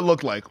 like that's what it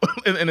looked like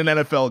in an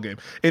NFL game.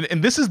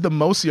 And this is the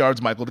most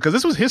yards, Michael, because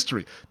this was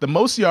history. The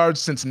most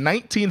yards since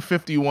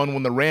 1951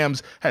 when the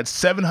Rams had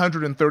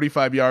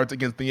 735 yards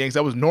against the Yankees.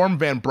 That was Norm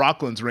Van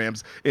Brocklin's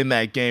Rams in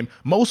that game.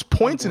 Most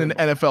points in an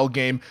NFL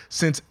game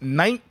since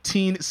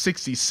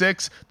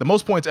 1966. The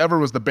most points ever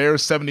was the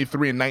Bears,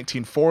 73 in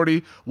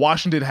 1940.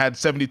 Washington had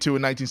 72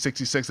 in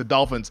 1966. The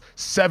Dolphins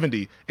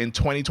 70 in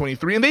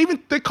 2023, and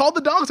they called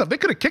the dogs up. They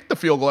could have kicked the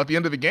field goal at the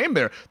end of the game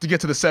there to get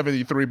to the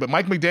 73, but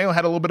Mike McDaniel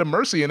had a little bit of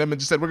mercy in him and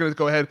just said, "We're going to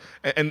go ahead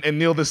and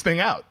kneel this thing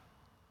out."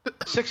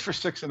 6 for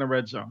 6 in the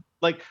red zone.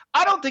 Like,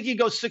 I don't think he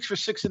goes 6 for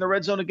 6 in the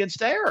red zone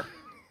against Air.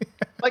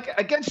 Like,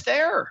 against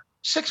Air,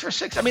 6 for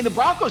 6. I mean, the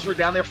Broncos were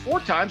down there 4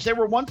 times. They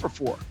were 1 for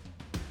 4.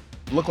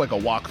 Looked like a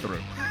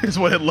walkthrough is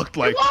what it looked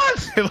like.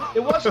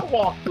 It was a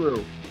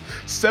walkthrough.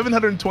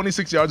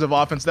 726 yards of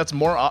offense. That's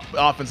more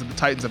offense than the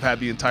Titans have had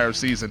the entire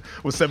season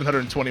with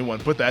 721.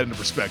 Put that into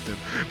perspective.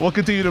 We'll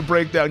continue to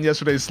break down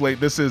yesterday's slate.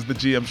 This is the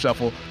GM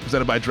Shuffle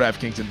presented by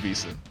DraftKings and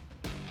VSiN.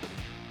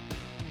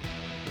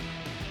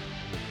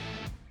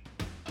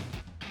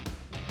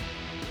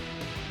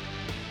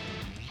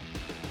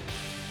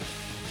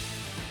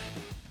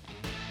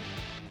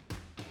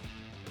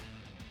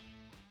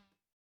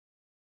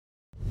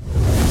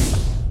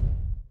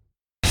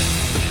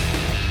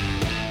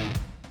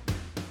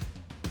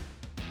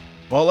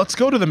 Well, let's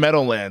go to the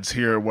Meadowlands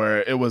here,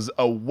 where it was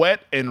a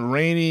wet and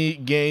rainy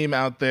game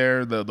out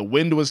there. The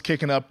wind was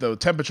kicking up. The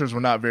temperatures were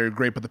not very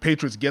great, but the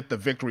Patriots get the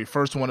victory.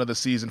 First one of the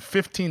season,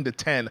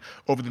 15-10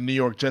 over the New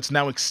York Jets,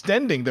 now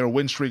extending their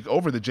win streak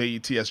over the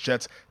JETS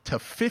Jets to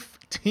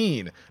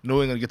 15.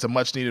 New England gets a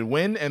much-needed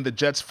win, and the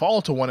Jets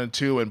fall to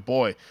 1-2, and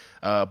boy,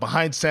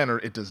 behind center,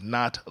 it does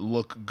not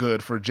look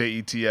good for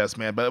JETS,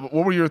 man. But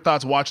what were your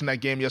thoughts watching that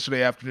game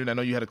yesterday afternoon? I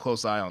know you had a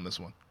close eye on this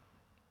one.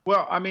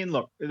 Well, I mean,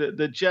 look,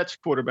 the Jets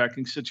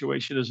quarterbacking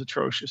situation is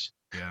atrocious.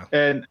 Yeah.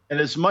 And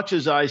as much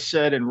as I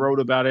said and wrote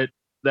about it,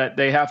 that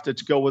they have to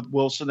go with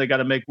Wilson, they got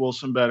to make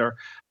Wilson better.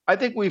 I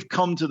think we've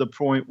come to the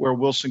point where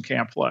Wilson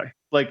can't play.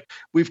 Like,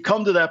 we've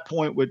come to that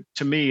point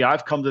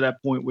I've come to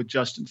that point with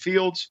Justin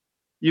Fields.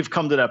 You've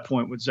come to that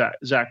point with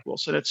Zach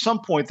Wilson. At some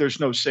point, there's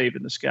no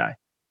saving this guy.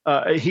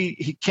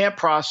 He can't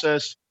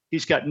process.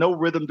 He's got no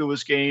rhythm to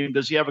his game.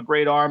 Does he have a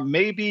great arm?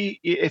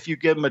 Maybe if you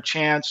give him a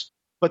chance.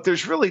 But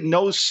there's really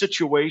no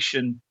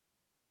situation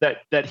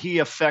that he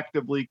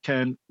effectively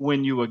can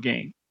win you a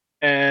game.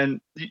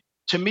 And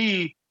to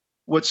me,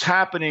 what's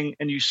happening,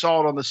 and you saw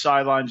it on the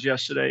sidelines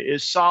yesterday,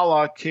 is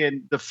Salah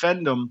can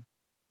defend him,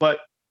 but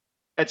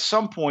at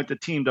some point the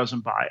team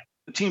doesn't buy it.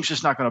 The team's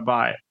just not going to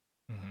buy it.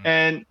 Mm-hmm.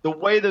 And the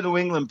way that New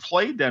England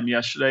played them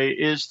yesterday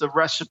is the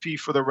recipe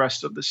for the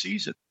rest of the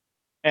season.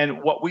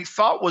 And what we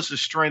thought was the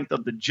strength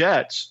of the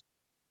Jets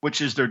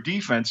which is their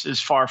defense,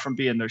 is far from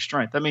being their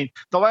strength. I mean,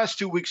 the last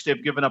 2 weeks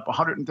they've given up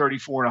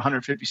 134 and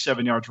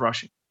 157 yards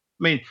rushing.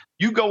 I mean,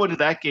 you go into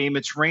that game,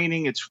 it's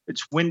raining, it's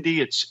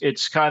windy,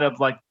 it's kind of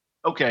like,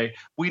 okay,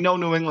 we know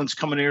New England's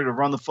coming here to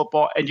run the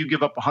football, and you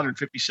give up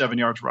 157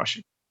 yards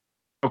rushing.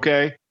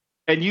 Okay?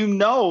 And you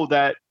know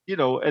that,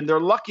 and they're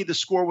lucky the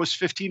score was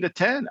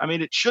 15-10. I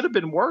mean, it should have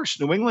been worse.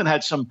 New England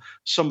had some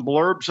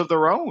blurbs of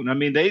their own. I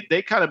mean,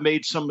 they kind of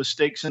made some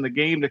mistakes in the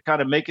game to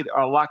kind of make it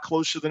a lot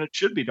closer than it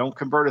should be. Don't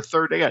convert a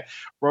third. They got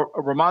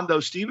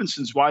Ramondo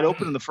Stevenson's wide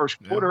open in the first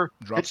quarter,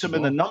 hits him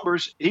in the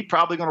numbers. He's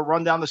probably going to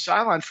run down the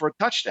sideline for a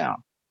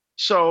touchdown.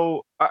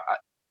 So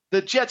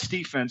the Jets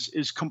defense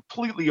is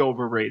completely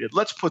overrated.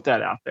 Let's put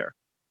that out there.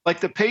 Like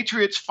the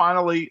Patriots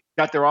finally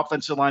got their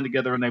offensive line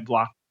together and they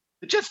blocked.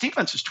 The Jets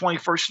defense is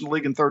 21st in the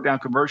league in third down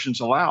conversions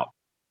allowed.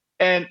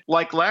 And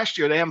like last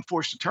year, they haven't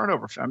forced a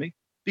turnover, Femi,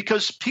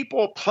 because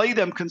people play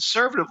them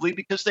conservatively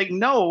because they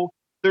know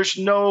there's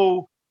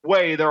no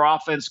way their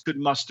offense could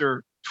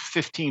muster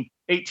 15,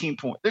 18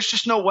 points. There's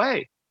just no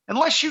way.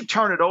 Unless you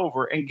turn it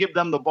over and give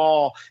them the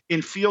ball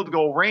in field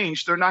goal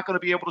range, they're not going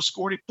to be able to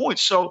score any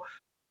points. So,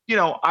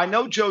 I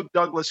know Joe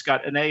Douglas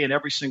got an A in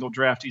every single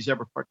draft he's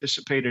ever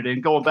participated in,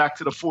 going back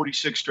to the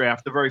 46th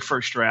draft, the very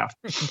first draft.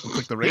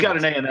 He got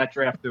an A in that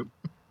draft, too.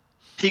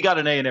 He got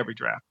an A in every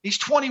draft. He's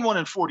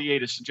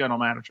 21-48 as the general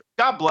manager.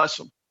 God bless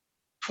him.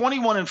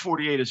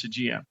 21-48 as a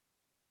GM.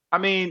 I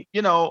mean,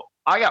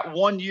 I got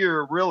 1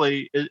 year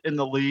really in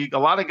the league. A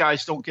lot of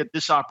guys don't get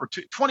this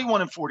opportunity.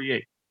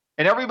 21-48.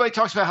 And everybody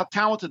talks about how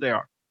talented they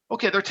are.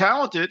 Okay, they're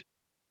talented.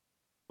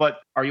 But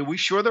we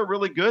sure they're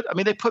really good? I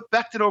mean, they put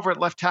Becton over at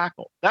left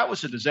tackle. That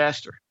was a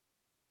disaster.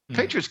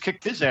 Patriots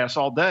kicked his ass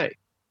all day,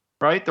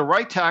 right? The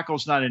right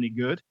tackle's not any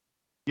good,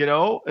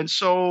 and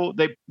so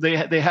they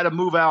had to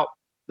move out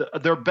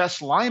their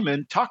best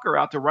lineman, Tucker,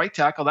 out to right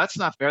tackle. That's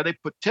not fair. They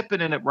put Tippin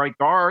in at right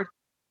guard.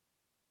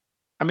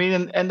 I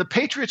mean, and the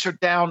Patriots are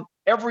down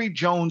every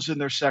Jones in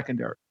their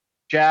secondary.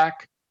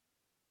 Jack,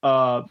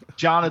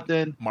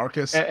 Jonathan,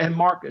 Marcus, and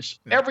Marcus.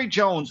 Yeah. Every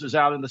Jones is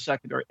out in the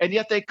secondary, and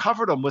yet they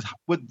covered them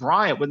with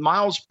Bryant, with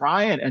Miles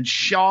Bryant and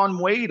Sean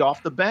Wade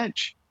off the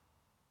bench.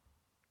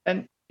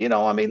 And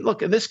I mean,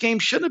 look, and this game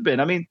should have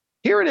been. I mean,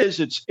 here it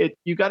is.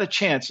 You got a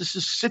chance. This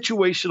is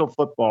situational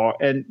football,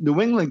 and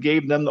New England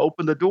gave them to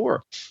open the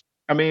door.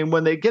 I mean,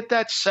 when they get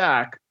that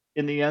sack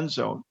in the end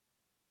zone,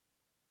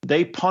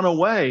 they punt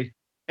away,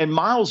 and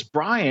Miles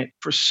Bryant,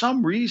 for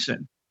some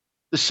reason,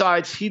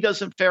 decides he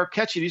doesn't fair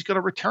catch it. He's going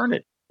to return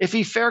it. If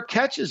he fair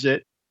catches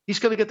it, he's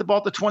going to get the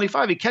ball to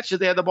 25. He catches it,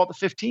 they had the ball to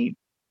 15.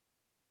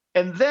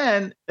 And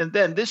then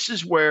this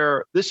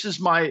is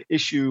my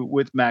issue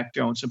with Mac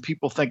Jones, and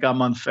people think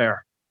I'm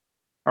unfair.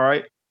 All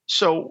right.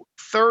 So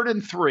 3rd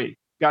and 3,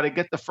 got to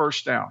get the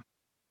first down.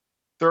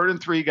 3rd and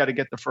 3, got to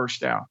get the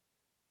first down.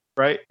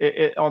 Right.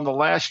 On the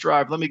last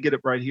drive, let me get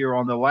it right here.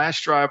 On the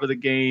last drive of the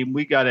game,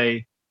 we got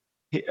a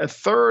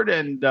 3rd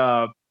and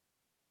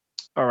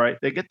all right.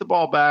 They get the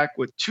ball back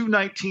with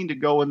 2:19 to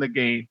go in the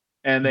game.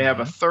 And they have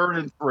a 3rd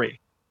and 3.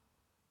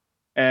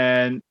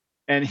 And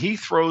he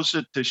throws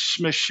it to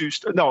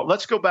Smith-Schuster. No,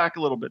 let's go back a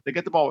little bit. They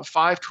get the ball with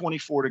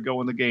 5:24 to go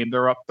in the game.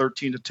 They're up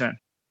 13-10.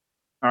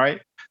 All right.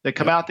 They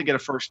come out to get a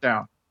first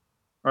down.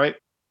 All right.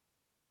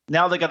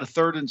 Now they got a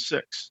 3rd and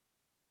 6.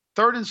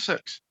 3rd and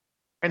 6.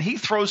 And he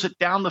throws it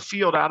down the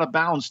field out of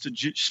bounds to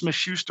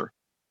Smith-Schuster.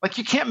 Like,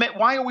 you can't make,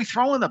 why are we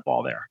throwing that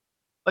ball there?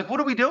 Like, what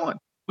are we doing?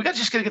 We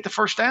just got to get the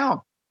first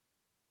down.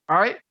 All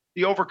right.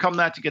 You overcome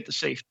that to get the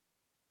safety.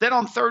 Then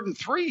on 3rd and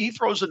 3, he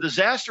throws a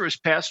disastrous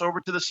pass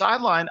over to the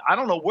sideline. I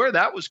don't know where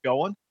that was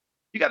going.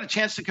 You got a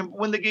chance to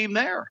win the game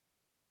there.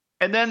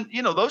 And then,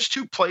 those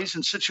two plays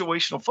in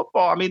situational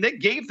football, I mean, they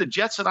gave the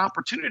Jets an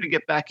opportunity to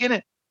get back in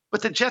it,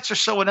 but the Jets are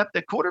so inept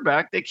at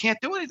quarterback, they can't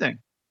do anything.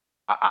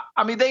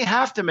 I mean, they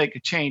have to make a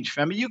change,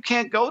 Femi. You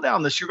can't go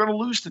down this. You're going to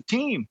lose the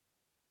team.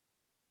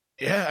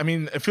 Yeah, I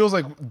mean, it feels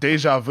like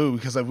deja vu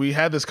because we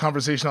had this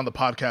conversation on the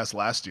podcast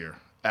last year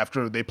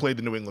after they played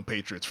the New England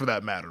Patriots, for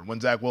that matter,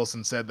 when Zach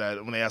Wilson said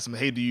that when they asked him,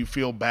 hey, do you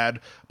feel bad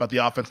about the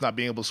offense not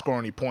being able to score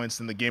any points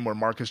in the game where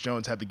Marcus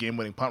Jones had the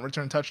game-winning punt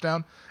return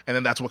touchdown? And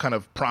then that's what kind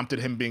of prompted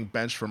him being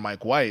benched for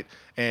Mike White.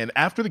 And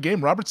after the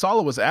game, Robert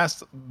Saleh was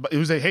asked, he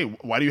was like, hey,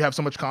 why do you have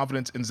so much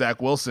confidence in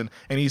Zach Wilson?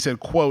 And he said,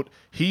 quote,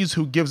 he's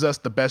who gives us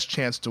the best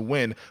chance to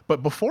win.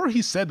 But before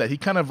he said that, he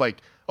kind of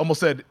like almost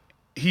said,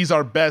 he's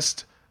our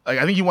best. Like,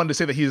 I think he wanted to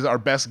say that he's our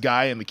best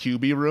guy in the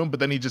QB room,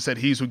 but then he just said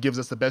he's who gives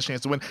us the best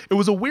chance to win. It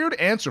was a weird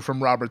answer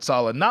from Robert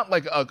Saleh, not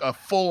like a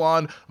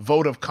full-on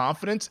vote of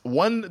confidence,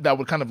 one that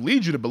would kind of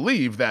lead you to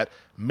believe that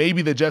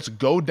maybe the Jets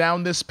go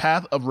down this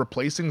path of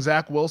replacing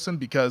Zach Wilson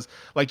because,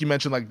 like you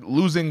mentioned, like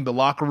losing the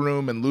locker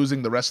room and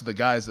losing the rest of the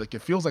guys, like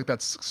it feels like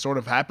that's sort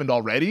of happened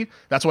already.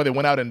 That's why they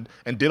went out and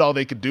did all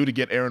they could do to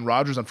get Aaron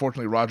Rodgers.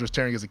 Unfortunately, Rodgers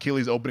tearing his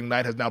Achilles opening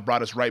night has now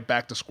brought us right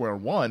back to square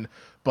one.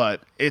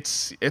 But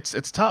it's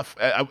tough.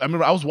 I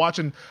remember I was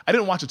watching. I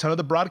didn't watch a ton of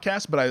the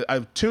broadcast, but I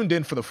tuned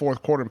in for the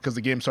fourth quarter because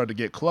the game started to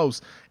get close.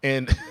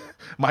 And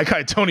my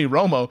guy Tony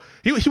Romo,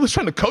 he was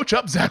trying to coach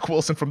up Zach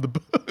Wilson from the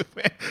booth.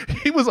 Man.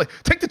 He was like,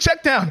 "Take the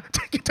check down. down,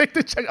 take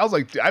the check. I was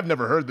like, I've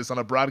never heard this on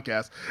a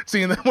broadcast.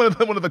 Seeing that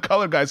one of the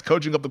color guys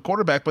coaching up the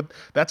quarterback, but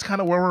that's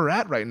kind of where we're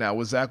at right now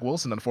with Zach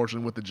Wilson,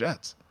 unfortunately, with the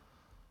Jets.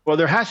 Well,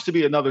 there has to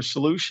be another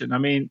solution. I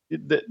mean,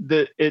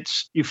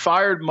 you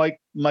fired Mike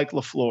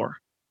LaFleur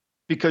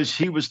because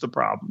he was the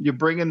problem. You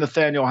bring in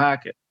Nathaniel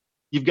Hackett.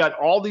 You've got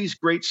all these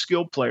great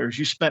skill players.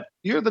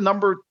 You're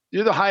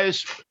the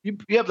highest. You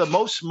have the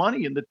most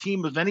money in the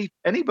team of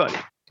anybody,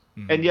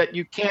 and yet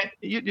you can't.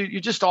 You're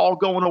just all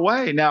going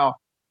away now.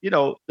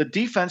 The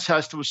defense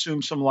has to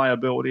assume some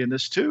liability in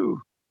this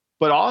too,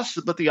 but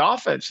the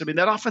offense. I mean,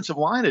 that offensive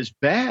line is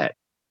bad.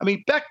 I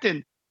mean,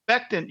 Becton.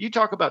 You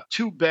talk about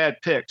two bad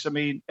picks. I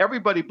mean,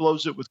 everybody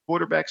blows it with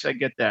quarterbacks. I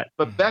get that,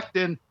 but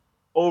Becton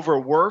over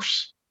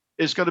Wirfs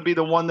is going to be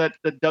the one that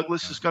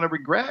Douglas is going to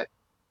regret.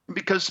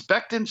 Because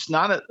Becton's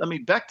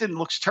Becton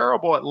looks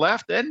terrible at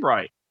left and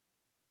right.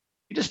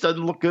 He just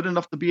doesn't look good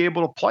enough to be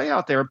able to play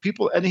out there.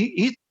 And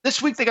he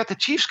this week they got the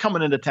Chiefs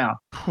coming into town.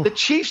 The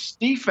Chiefs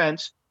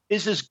defense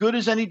is as good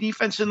as any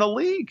defense in the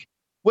league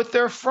with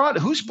their front.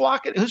 Who's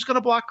going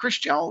to block Chris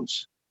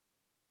Jones?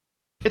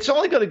 It's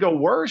only going to go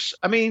worse.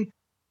 I mean,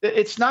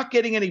 it's not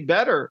getting any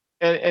better.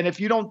 And if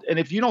you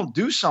don't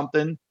do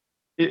something,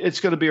 it's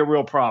going to be a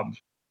real problem.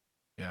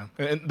 Yeah,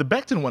 and the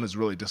Becton one is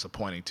really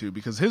disappointing too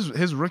because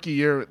his rookie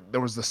year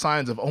there was the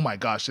signs of, oh my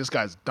gosh, this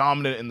guy's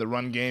dominant in the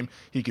run game.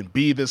 He can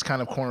be this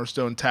kind of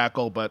cornerstone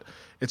tackle, but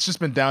it's just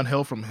been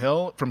downhill from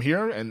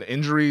here, and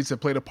injuries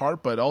have played a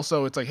part. But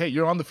also, it's like, hey,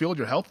 you're on the field,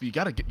 you're healthy, you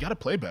gotta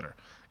play better.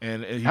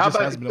 And he how just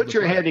about hasn't been put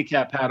your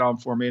handicap hat on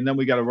for me, and then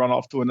we got to run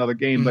off to another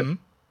game.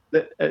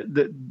 But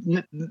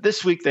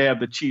this week they have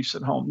the Chiefs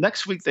at home.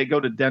 Next week they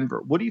go to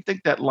Denver. What do you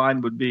think that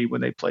line would be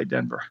when they play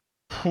Denver?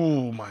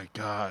 Oh my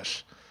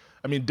gosh.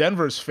 I mean,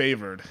 Denver's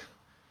favored.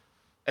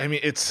 I mean,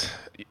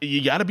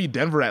 you got to be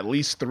Denver at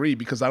least 3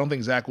 because I don't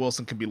think Zach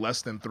Wilson can be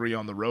less than 3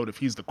 on the road if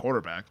he's the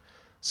quarterback.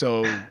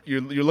 So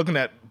you're looking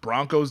at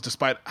Broncos,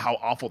 despite how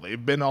awful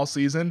they've been all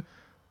season,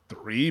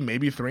 3,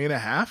 maybe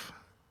 3.5.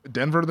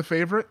 Denver the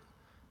favorite.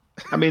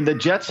 I mean, the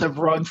Jets have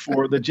run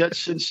for the Jets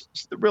since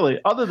really,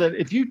 other than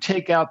if you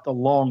take out the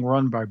long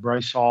run by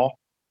Bryce Hall,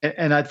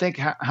 and I think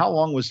how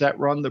long was that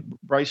run that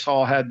Bryce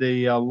Hall had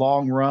the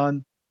long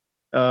run?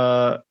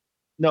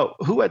 No,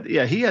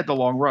 he had the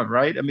long run,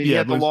 right? I mean, he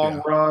had the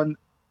long run.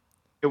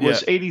 It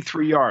was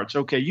 83 yards.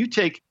 Okay, you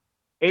take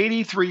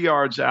 83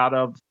 yards out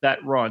of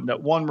that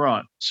one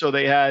run. So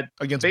they had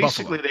against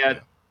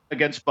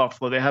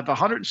Buffalo, they had the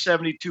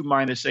 172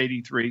 minus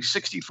 83,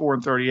 64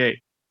 and 38.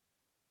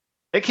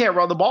 They can't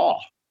run the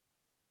ball.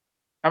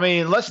 I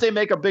mean, unless they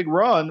make a big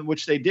run,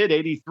 which they did,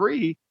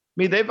 83. I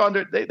mean,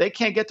 they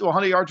can't get to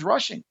 100 yards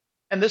rushing.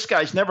 And this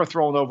guy's never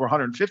thrown over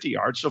 150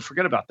 yards, so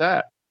forget about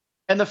that.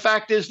 And the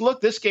fact is, look,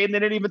 this game, they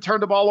didn't even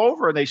turn the ball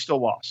over, and they still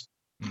lost.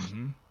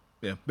 Mm-hmm.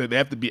 Yeah, they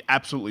have to be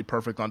absolutely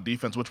perfect on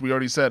defense, which we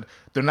already said.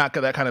 They're not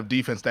that kind of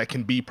defense that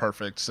can be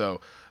perfect.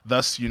 So,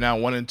 thus, you're now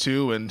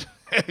 1-2, and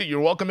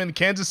you're welcome in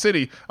Kansas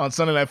City on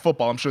Sunday Night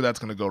Football. I'm sure that's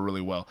going to go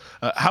really well.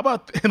 How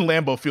about in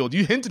Lambeau Field?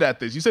 You hinted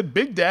at this. You said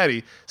Big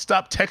Daddy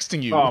stopped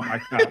texting you. Oh,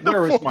 my God.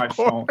 Where is my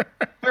phone?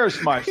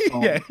 Where's my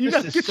phone? Yeah, you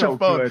got to get your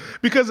phone. Good.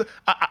 Because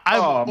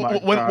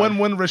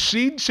when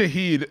Rashid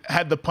Shaheed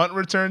had the punt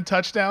return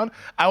touchdown,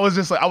 I was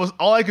just like,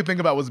 all I could think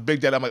about was Big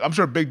Daddy. I'm like, I'm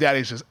sure Big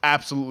Daddy's just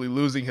absolutely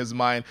losing his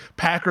mind.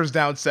 Packers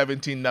down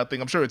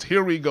 17-0. I'm sure it's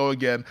here we go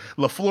again.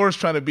 LaFleur's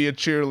trying to be a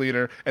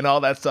cheerleader and all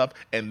that stuff.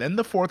 And then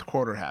the fourth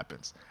quarter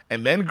happens.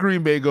 And then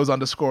Green Bay goes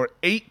on to score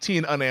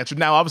 18 unanswered.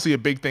 Now, obviously, a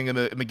big thing in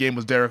the game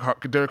was Derek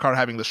Carr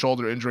having the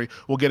shoulder injury.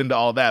 We'll get into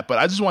all that. But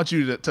I just want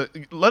you to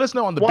let us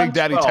know on the Big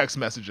Daddy text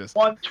messages.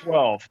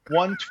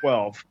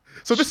 112.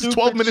 So this is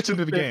 12 minutes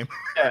into the game.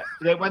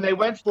 Yeah, when they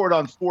went for it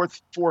on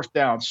fourth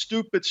down,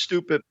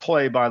 stupid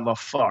play by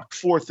LaFuck,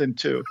 4th and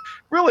 2.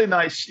 Really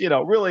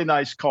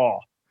nice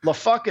call.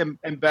 LaFuck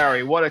and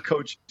Barry, what a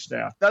coaching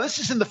staff. Now, this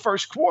is in the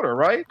first quarter,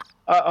 right?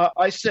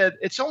 I said,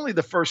 it's only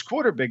the first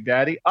quarter, Big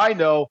Daddy. I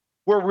know.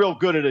 We're real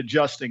good at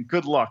adjusting.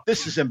 Good luck.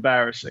 This is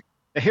embarrassing.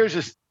 And here's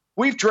this.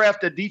 We've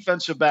drafted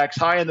defensive backs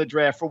high in the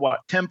draft for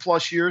 10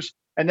 plus years.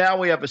 And now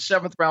we have a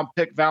 7th round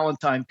pick,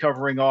 Valentine,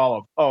 covering all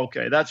of. Oh,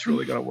 okay, that's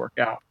really going to work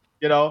out.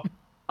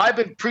 I've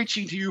been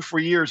preaching to you for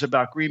years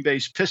about Green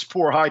Bay's piss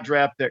poor high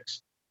draft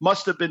picks.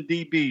 Must have been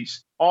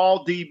DBs,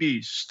 all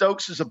DBs.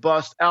 Stokes is a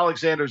bust.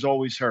 Alexander's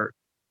always hurt.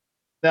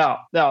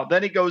 Now,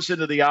 then he goes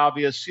into the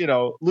obvious,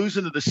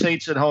 losing to the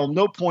Saints at home,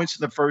 no points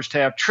in the first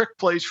half, trick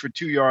plays for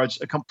 2 yards,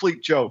 a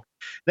complete joke.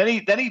 Then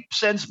he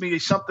sends me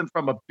something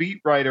from a beat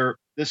writer,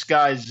 this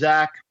guy,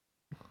 Zach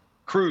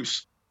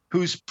Cruz,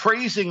 who's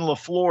praising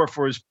LaFleur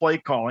for his play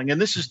calling. And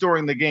this is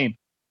during the game.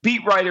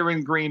 Beat writer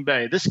in Green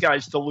Bay. This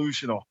guy's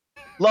delusional.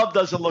 Love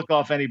doesn't look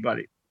off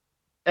anybody.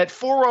 At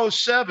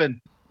 4:07,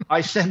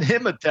 I send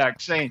him a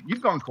text saying,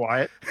 "You've gone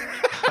quiet."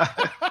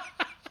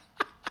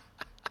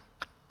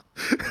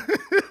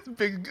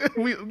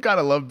 We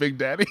gotta love Big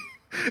Daddy.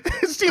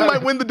 His team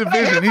might win the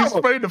division. He's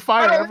ready to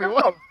fire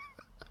everyone.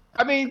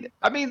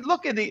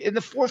 Look in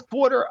the fourth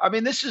quarter. I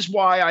mean, this is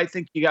why I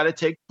think you got to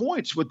take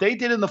points. What they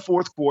did in the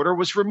fourth quarter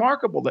was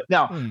remarkable.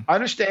 Now, I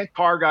understand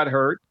Carr got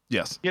hurt.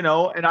 Yes.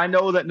 And I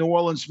know that New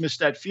Orleans missed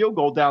that field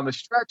goal down the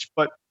stretch,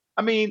 but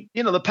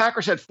the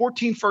Packers had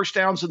 14 first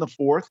downs in the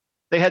fourth.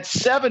 They had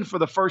 7 for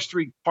the first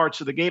 3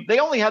 parts of the game. They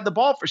only had the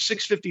ball for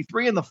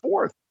 6:53 in the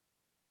fourth.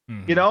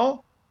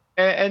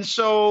 And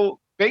so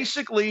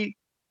basically,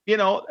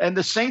 and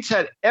the Saints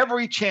had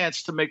every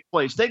chance to make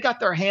plays. They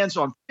got their hands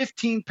on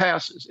 15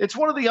 passes. It's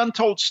one of the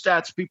untold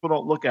stats people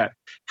don't look at.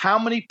 How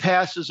many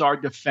passes are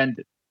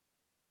defended?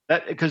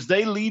 That because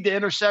they lead to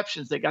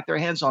interceptions. They got their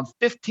hands on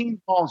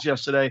 15 balls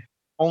yesterday,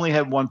 only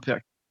had 1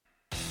 pick.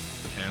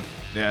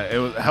 Yeah, it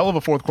was a hell of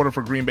a fourth quarter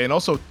for Green Bay. And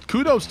also,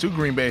 kudos to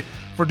Green Bay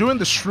for doing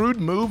the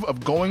shrewd move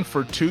of going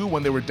for 2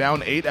 when they were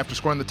down 8 after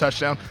scoring the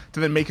touchdown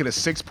to then make it a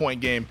 6-point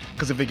game.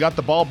 Because if they got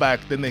the ball back,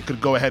 then they could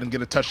go ahead and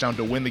get a touchdown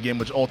to win the game,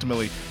 which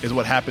ultimately is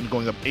what happened,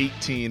 going up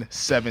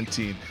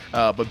 18-17.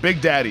 But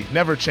Big Daddy,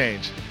 never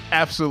change.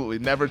 Absolutely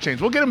never change.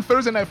 We'll get him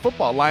Thursday Night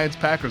Football,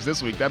 Lions-Packers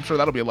this week. I'm sure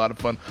that'll be a lot of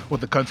fun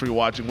with the country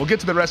watching. We'll get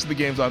to the rest of the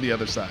games on the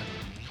other side.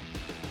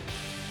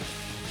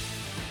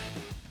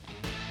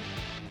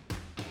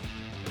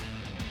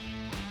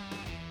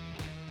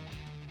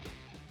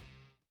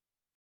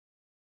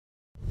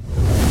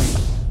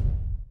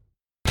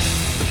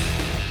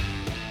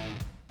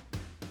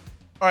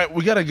 All right,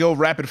 we got to go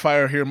rapid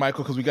fire here,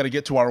 Michael, because we got to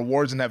get to our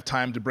awards and have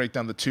time to break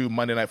down the 2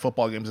 Monday Night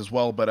Football games as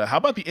well. But how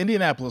about the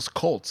Indianapolis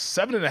Colts?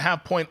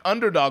 7.5-point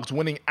underdogs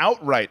winning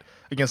outright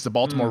against the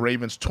Baltimore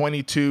Ravens,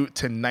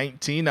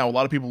 22-19. Now, a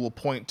lot of people will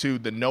point to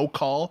the no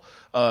call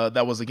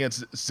that was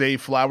against Zay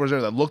Flowers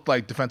there that looked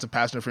like defensive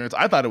pass interference.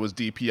 I thought it was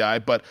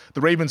DPI, but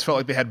the Ravens felt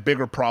like they had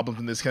bigger problems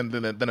in this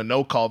than a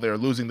no call there,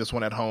 losing this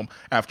one at home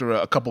after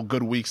a couple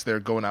good weeks there,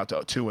 going out to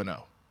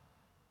 2-0.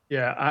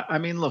 Yeah,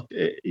 look,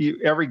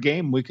 every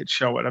game we could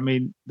show it.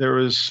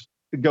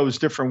 It goes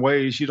different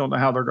ways. You don't know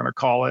how they're going to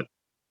call it.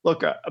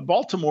 Look,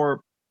 Baltimore,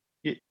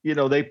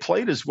 they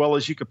played as well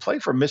as you could play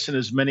for missing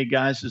as many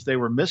guys as they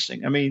were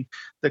missing.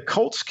 The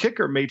Colts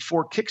kicker made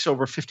 4 kicks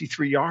over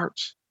 53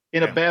 yards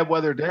in a bad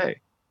weather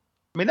day.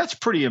 That's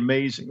pretty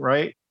amazing,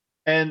 right?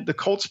 And the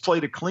Colts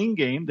played a clean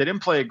game. They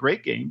didn't play a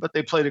great game, but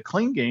they played a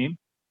clean game.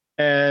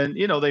 And,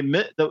 they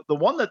the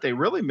one that they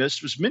really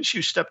missed was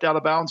Minshew stepped out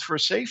of bounds for a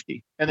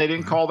safety, and they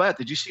didn't call that.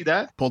 Did you see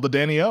that? Pulled a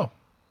Danny O.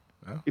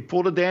 Yeah. He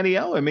pulled a Danny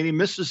O. He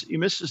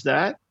misses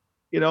that.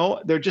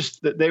 They're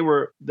just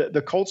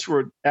the Colts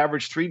were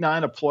average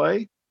 3.9 a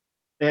play.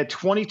 They had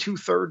 22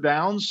 third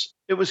downs.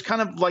 It was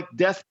kind of like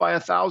death by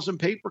 1,000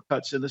 paper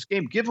cuts in this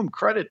game. Give them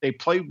credit. They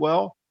played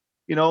well.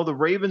 The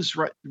Ravens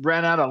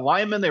ran out of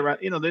linemen. They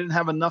didn't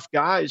have enough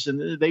guys,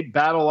 and they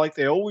battle like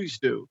they always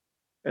do.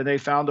 And they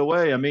found a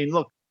way.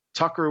 Look,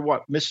 Tucker,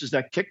 misses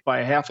that kick by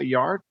a half a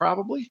yard,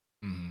 probably.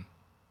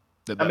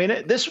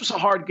 This was a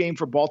hard game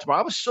for Baltimore.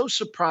 I was so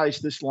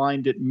surprised this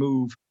line didn't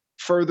move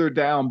further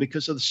down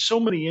because of so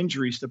many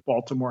injuries that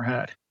Baltimore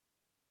had.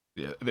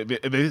 Yeah,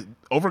 they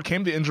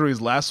overcame the injuries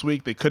last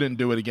week. They couldn't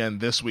do it again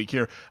this week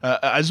here.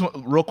 I just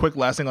want real quick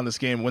last thing on this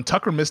game. When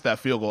Tucker missed that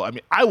field goal,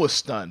 I was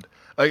stunned.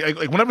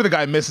 Like whenever the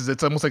guy misses,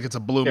 it's almost like it's a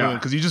blue moon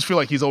because you just feel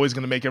like he's always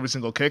going to make every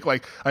single kick.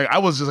 I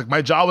was just like,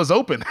 my jaw was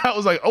open. I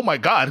was like, oh my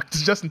God,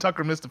 Justin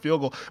Tucker missed a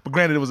field goal. But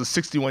granted, it was a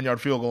 61-yard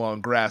field goal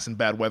on grass in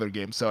bad weather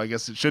games, so I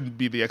guess it shouldn't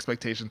be the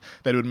expectation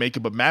that it would make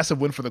it. But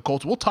massive win for the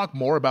Colts. We'll talk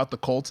more about the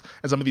Colts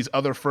and some of these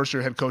other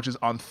first-year head coaches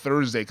on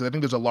Thursday because I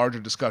think there's a larger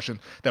discussion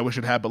that we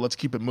should have. But let's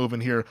keep it moving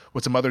here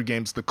with some other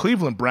games. The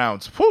Cleveland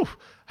Browns. Whew.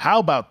 How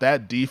about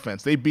that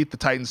defense? They beat the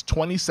Titans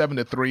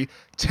 27-3.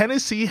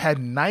 Tennessee had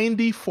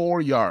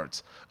 94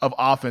 yards of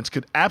offense,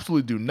 could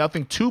absolutely do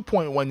nothing.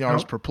 2.1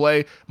 yards per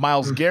play.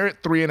 Myles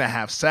Garrett,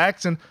 3.5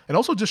 sacks. And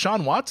also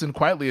Deshaun Watson,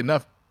 quietly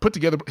enough, put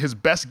together his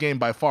best game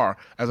by far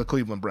as a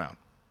Cleveland Brown.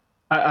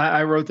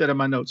 I wrote that in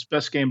my notes.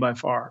 Best game by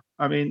far.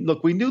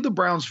 Look, we knew the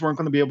Browns weren't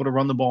going to be able to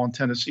run the ball in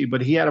Tennessee,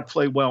 but he had to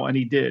play well, and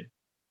he did.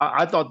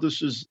 I thought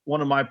this was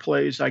one of my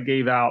plays I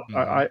gave out.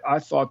 I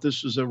thought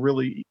this was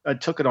I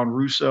took it on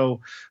Russo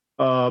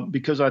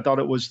because I thought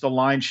it was the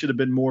line should have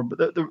been more.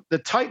 But the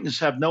Titans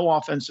have no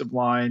offensive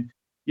line,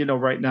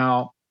 right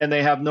now, and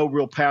they have no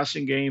real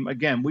passing game.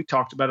 Again, we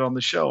talked about it on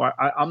the show.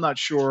 I'm not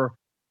sure.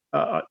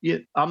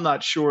 I'm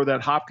not sure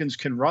that Hopkins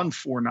can run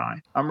 4.9.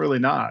 I'm really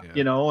not,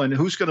 and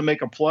who's going to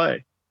make a play?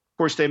 Of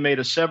course, they made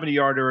a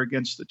 70-yarder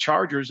against the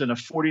Chargers and a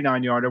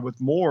 49-yarder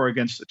with Moore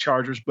against the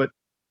Chargers, but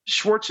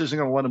Schwartz isn't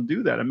going to let them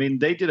do that.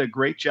 They did a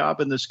great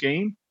job in this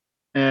game.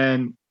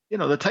 And,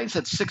 the Titans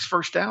had 6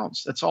 first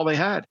downs. That's all they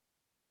had.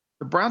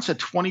 The Browns had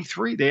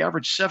 23. They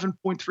averaged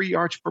 7.3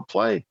 yards per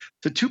play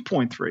to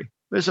 2.3.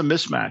 There's a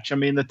mismatch.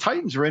 The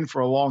Titans are in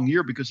for a long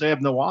year because they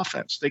have no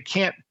offense. They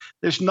can't,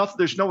 there's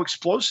no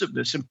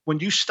explosiveness. And when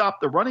you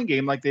stop the running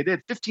game like they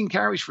did, 15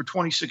 carries for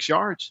 26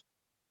 yards,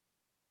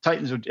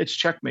 Titans, it's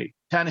checkmate.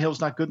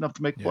 Tannehill's not good enough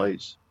to make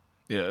plays.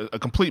 Yeah, a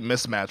complete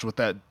mismatch with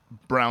that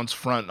Browns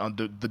front on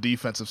the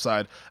defensive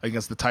side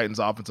against the Titans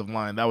offensive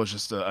line. That was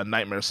just a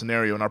nightmare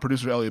scenario. And our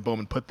producer, Elliot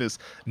Bowman, put this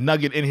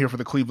nugget in here for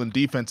the Cleveland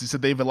defense. He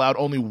said they've allowed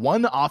only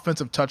one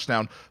offensive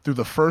touchdown through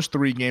the first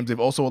 3 games. They've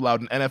also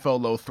allowed an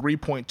NFL low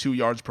 3.2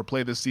 yards per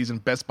play this season,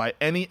 best by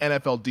any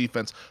NFL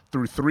defense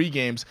through 3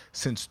 games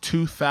since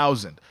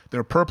 2000.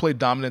 Their per-play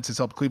dominance has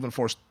helped Cleveland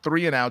force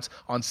 3 and outs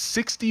on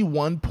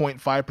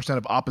 61.5%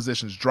 of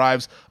opposition's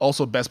drives,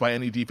 also best by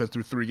any defense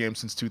through 3 games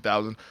since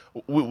 2000.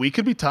 We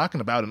could be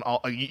talking about an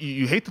all.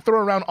 You hate to throw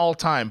around all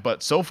time,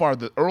 but so far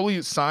the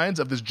early signs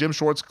of this Jim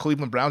Schwartz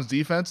Cleveland Browns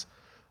defense,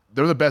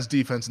 they're the best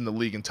defense in the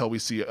league until we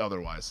see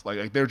otherwise.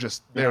 Like they're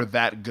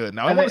that good.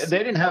 Now they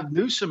didn't have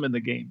Newsome in the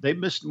game. They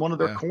missed one of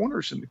their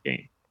corners in the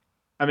game.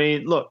 I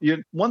mean, look,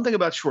 one thing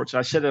about Schwartz,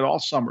 I said it all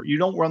summer, you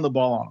don't run the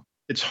ball on him.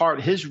 It's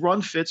hard. His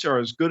run fits are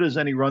as good as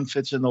any run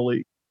fits in the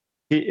league.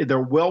 They're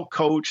well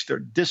coached. They're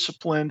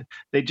disciplined.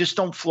 They just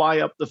don't fly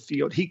up the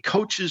field. He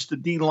coaches the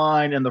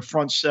D-line and the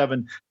front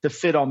 7 to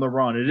fit on the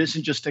run. It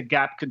isn't just a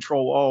gap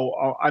control.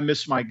 Oh, I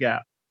missed my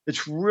gap.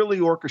 It's really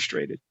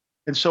orchestrated.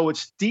 And so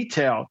it's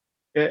detailed.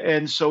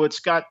 And so it's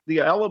got the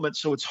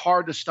elements, so it's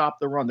hard to stop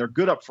the run. They're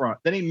good up front.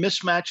 Then he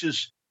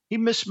mismatches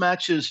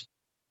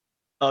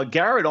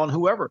Garrett on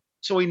whoever.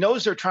 So he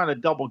knows they're trying to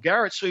double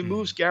Garrett, so he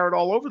moves Garrett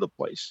all over the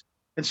place.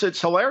 And so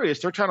it's hilarious.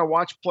 They're trying to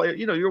watch play.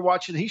 You're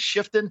watching. He's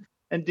shifting,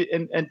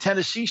 and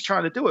Tennessee's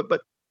trying to do it.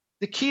 But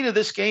the key to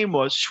this game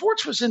was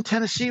Schwartz was in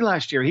Tennessee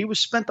last year. He was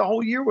spent the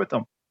whole year with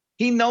them.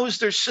 He knows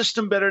their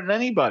system better than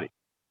anybody.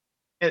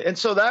 And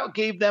so that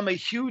gave them a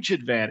huge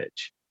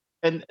advantage.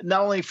 And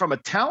not only from a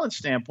talent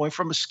standpoint,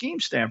 from a scheme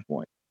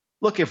standpoint.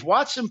 Look, if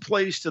Watson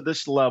plays to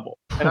this level,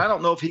 and I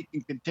don't know if he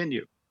can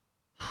continue,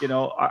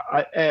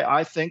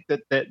 I think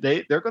that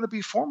they're going to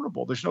be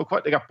formidable. There's no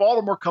question. They got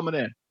Baltimore coming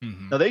in.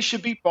 Mm-hmm. Now, they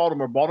should beat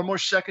Baltimore.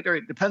 Baltimore's secondary,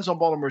 it depends on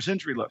Baltimore's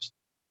injury list.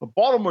 But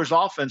Baltimore's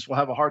offense will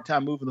have a hard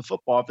time moving the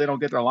football if they don't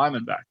get their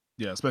linemen back.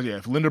 Yeah, especially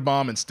if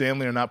Linderbaum and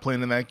Stanley are not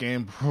playing in that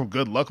game.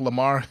 Good luck,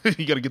 Lamar.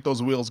 You got to get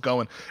those wheels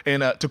going.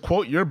 And to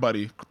quote your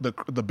buddy, the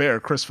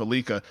Bear, Chris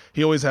Felica,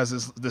 he always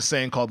has this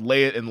saying called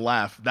 "lay it and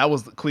laugh." That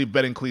was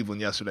betting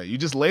Cleveland yesterday. You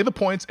just lay the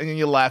points and then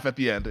you laugh at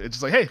the end. It's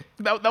just like, hey,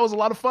 that was a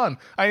lot of fun.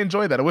 I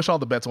enjoyed that. I wish all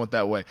the bets went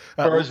that way.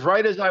 For as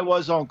right as I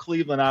was on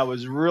Cleveland, I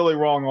was really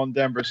wrong on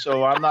Denver.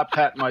 So I'm not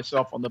patting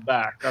myself on the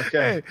back.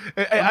 Okay,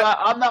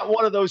 I'm not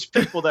one of those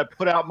people that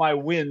put out my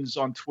wins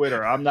on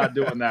Twitter. I'm not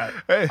doing that.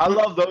 Hey, I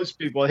love those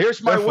people.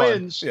 Here's my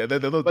wins. Yeah,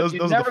 but those you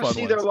never the fun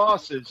see ones. Their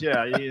losses.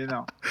 Yeah,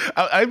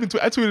 I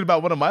tweeted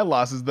about one of my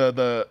losses,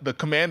 the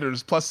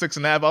Commanders plus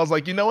 6.5. I was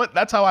like, you know what?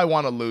 That's how I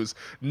want to lose.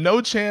 No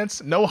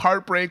chance, no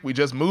heartbreak. We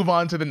just move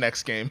on to the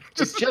next game.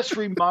 It just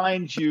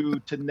reminds you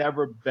to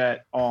never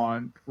bet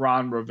on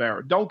Ron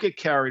Rivera. Don't get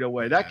carried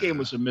away. That game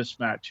was a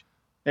mismatch.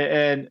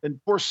 And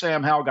poor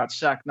Sam Howell got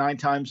sacked 9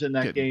 times in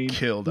that game.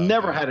 Killed.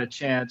 Never had a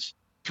chance.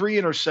 3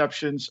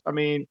 interceptions. I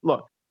mean,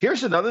 look.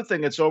 Here's another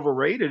thing that's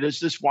overrated is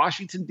this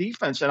Washington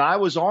defense. And I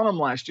was on them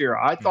last year.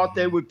 I thought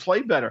they would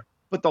play better.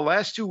 But the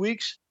last 2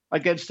 weeks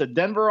against the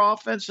Denver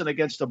offense and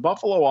against the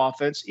Buffalo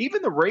offense,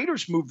 even the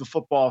Raiders moved the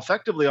football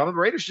effectively on them.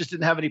 The Raiders just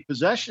didn't have any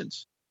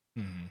possessions.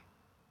 Mm-hmm.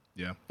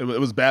 Yeah, it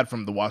was bad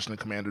from the Washington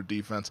Commander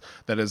defense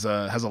that has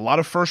a lot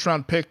of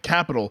first-round pick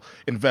capital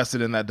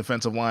invested in that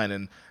defensive line.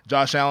 And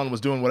Josh Allen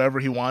was doing whatever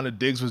he wanted.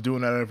 Diggs was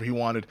doing whatever he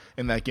wanted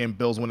in that game.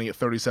 Bills winning at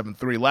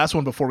 37-3. Last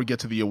one before we get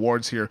to the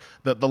awards here.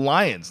 The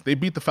Lions, they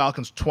beat the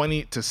Falcons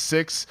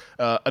 20-6.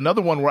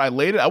 Another one where I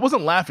laid it. I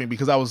wasn't laughing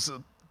because I was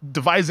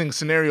devising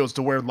scenarios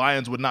to where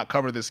Lions would not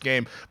cover this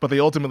game, but they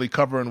ultimately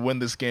cover and win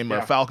this game.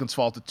 Yeah. Falcons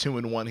fall to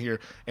 2-1 here.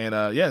 And,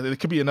 it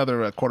could be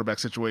another quarterback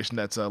situation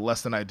that's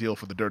less than ideal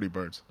for the Dirty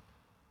Birds.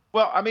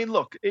 Well, I mean,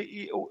 look,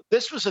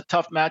 this was a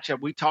tough matchup.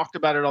 We talked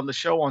about it on the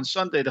show on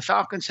Sunday. The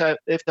Falcons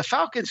if the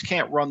Falcons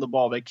can't run the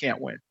ball, they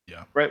can't win.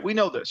 Yeah. Right. We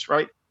know this,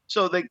 right?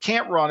 So they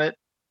can't run it.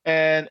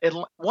 And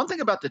one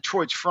thing about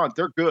Detroit's front,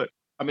 they're good.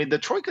 I mean,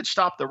 Detroit could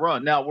stop the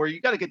run. Now, where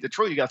you got to get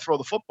Detroit, you got to throw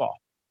the football.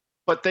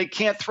 But they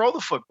can't throw the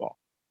football,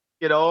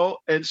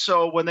 And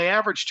so when they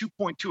average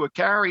 2.2 a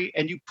carry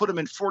and you put them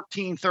in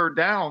 14 third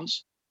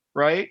downs,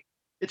 right,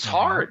 it's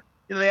hard.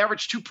 They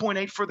average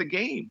 2.8 for the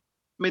game.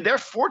 I mean, they're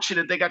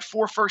fortunate they got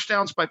 4 first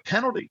downs by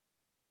penalty.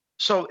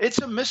 So it's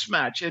a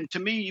mismatch. And to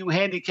me, you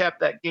handicap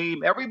that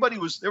game. There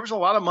was a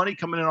lot of money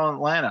coming in on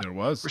Atlanta. There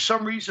was. For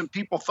some reason,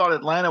 people thought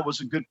Atlanta was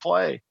a good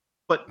play.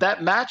 But that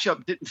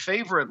matchup didn't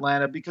favor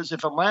Atlanta because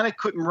if Atlanta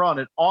couldn't run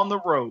it on the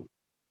road,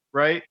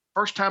 right,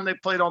 first time they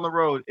played on the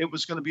road, it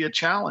was going to be a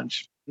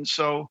challenge. And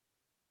so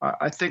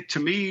I think to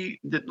me,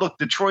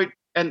 Detroit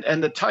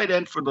and the tight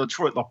end for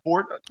Detroit,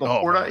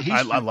 Laporta,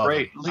 he's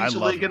great. Leads the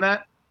league in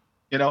that.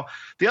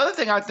 The other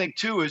thing I think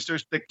too is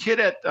there's the kid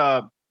at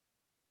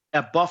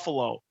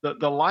Buffalo, the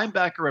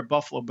linebacker at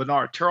Buffalo,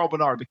 Terrell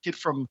Bernard, the kid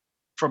from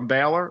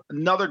Baylor.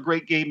 Another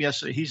great game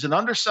yesterday. He's an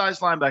undersized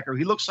linebacker.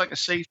 He looks like a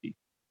safety,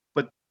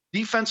 but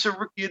defensive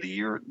rookie of the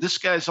year. This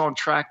guy's on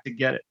track to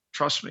get it.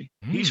 Trust me,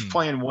 he's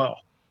playing well.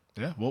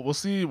 Yeah, well, we'll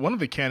see one of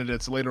the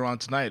candidates later on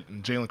tonight,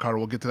 and Jalen Carter.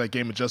 We'll get to that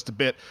game in just a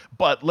bit.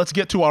 But let's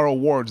get to our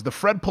awards. The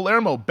Fred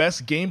Palermo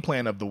Best Game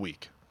Plan of the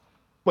Week.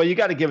 Well, you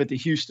got to give it to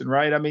Houston,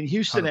 right? I mean,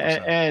 Houston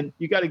and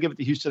you got to give it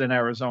to Houston and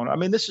Arizona. I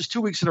mean, this is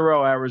 2 weeks in a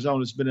row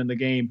Arizona's been in the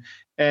game.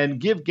 And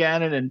give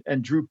Gannon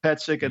and Drew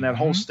Petzik and that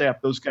whole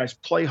staff, those guys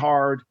play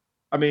hard.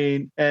 I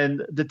mean,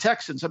 and the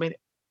Texans, I mean,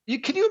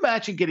 can you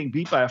imagine getting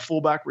beat by a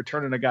fullback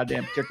returning a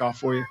goddamn kickoff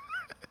for you?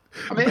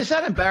 I mean, is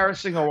that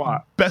embarrassing or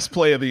what? Best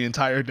play of the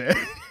entire day.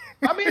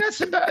 I mean, that's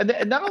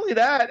and not only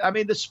that, I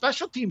mean, the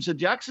special teams in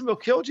Jacksonville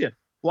killed you.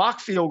 Block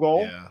field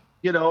goal,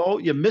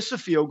 you miss a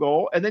field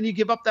goal, and then you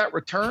give up that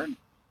return.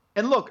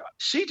 And look,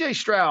 C.J.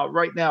 Stroud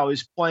right now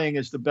is playing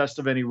as the best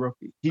of any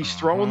rookie. He's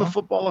throwing the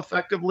football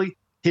effectively.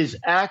 His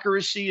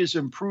accuracy is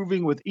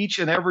improving with each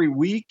and every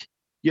week.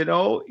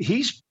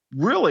 He's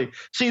really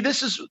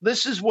this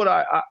is what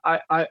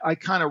I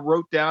kind of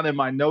wrote down in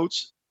my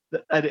notes.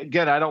 And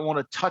again, I don't want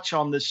to touch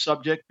on this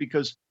subject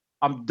because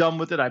I'm done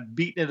with it. I've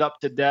beaten it up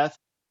to death.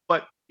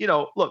 But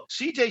look,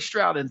 C.J.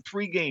 Stroud in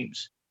 3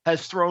 games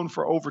has thrown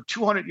for over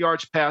 200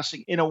 yards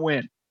passing in a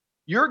win.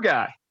 Your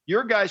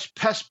guy's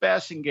pass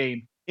passing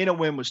game in a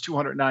win was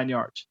 209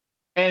 yards.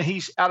 And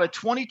he's out of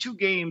 22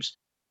 games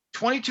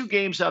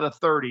out of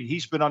 30,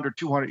 he's been under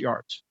 200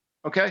 yards.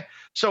 Okay?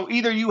 So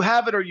either you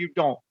have it or you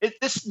don't.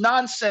 This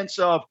nonsense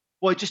of,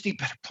 well, I just need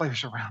better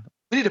players around him.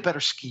 We need a better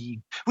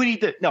scheme.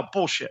 No,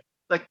 bullshit.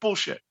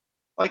 Bullshit.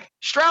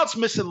 Stroud's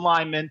missing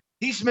linemen.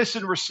 He's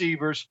missing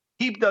receivers.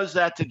 He does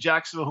that to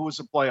Jacksonville, who was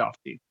a playoff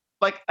team.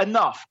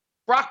 Enough.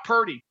 Brock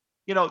Purdy,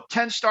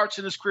 10 starts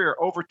in his career,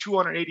 over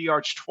 280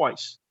 yards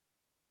twice.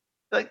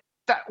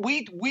 That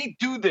we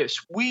do this.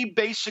 We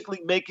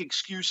basically make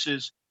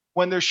excuses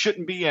when there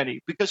shouldn't be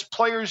any because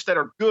players that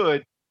are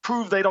good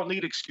prove they don't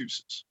need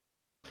excuses.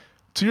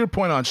 To your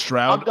point on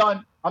Stroud.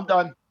 I'm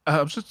done.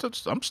 I'm just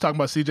talking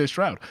about C.J.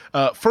 Stroud.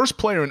 First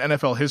player in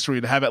NFL history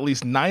to have at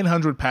least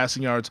 900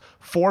 passing yards,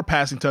 4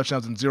 passing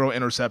touchdowns, and 0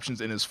 interceptions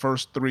in his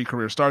first 3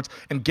 career starts.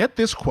 And get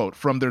this quote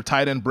from their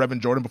tight end,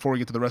 Brevin Jordan, before we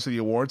get to the rest of the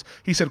awards.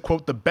 He said,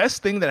 quote, "The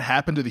best thing that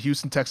happened to the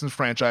Houston Texans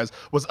franchise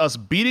was us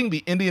beating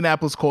the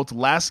Indianapolis Colts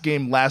last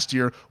game last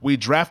year. We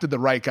drafted the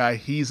right guy.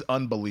 He's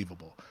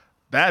unbelievable."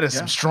 That is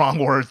some strong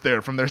words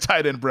there from their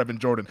tight end, Brevin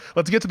Jordan.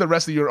 Let's get to the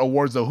rest of your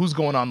awards, though. Who's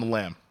going on the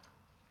lam?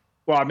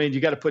 Well, I mean, you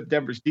got to put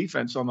Denver's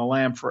defense on the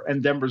lam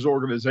and Denver's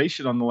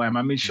organization on the lam.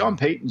 I mean, Sean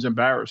Payton's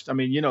embarrassed. I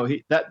mean,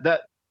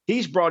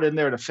 he's brought in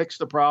there to fix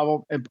the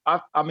problem. And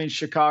I mean,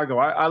 Chicago.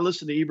 I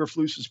listened to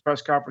Eberflus's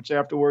press conference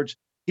afterwards.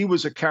 He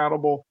was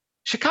accountable.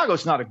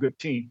 Chicago's not a good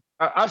team.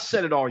 I've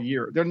said it all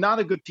year. They're not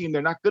a good team.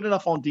 They're not good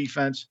enough on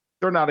defense.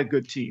 They're not a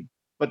good team.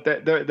 But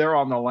they're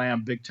on the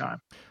lam big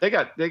time. They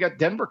got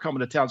Denver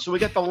coming to town. So we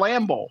got the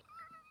Lamb Bowl.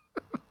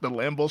 The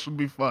Lamb Bowl should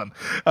be fun.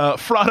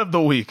 Fraud of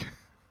the week.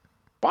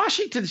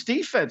 Washington's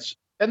defense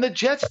and the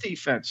Jets'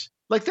 defense,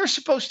 they're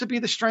supposed to be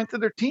the strength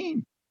of their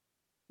team.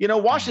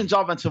 Washington's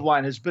offensive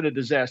line has been a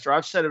disaster.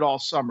 I've said it all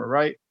summer,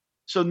 right?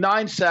 So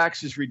 9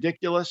 sacks is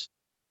ridiculous,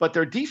 but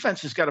their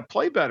defense has got to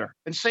play better.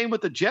 And same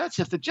with the Jets.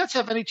 If the Jets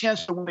have any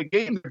chance to win a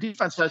game, their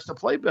defense has to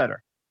play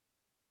better.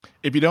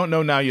 If you don't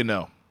know, now you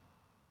know.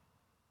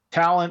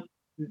 Talent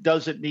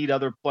doesn't need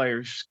other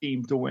players'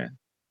 scheme to win.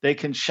 They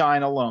can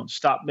shine alone.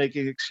 Stop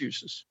making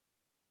excuses.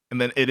 And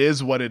then it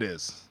is what it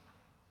is.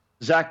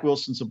 Zach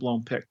Wilson's a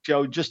blown pick.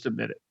 Joe, just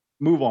admit it.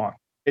 Move on.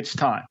 It's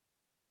time.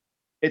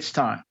 It's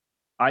time.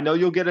 I know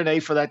you'll get an A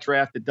for that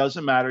draft. It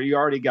doesn't matter. You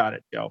already got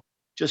it, Joe.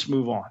 Just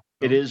move on.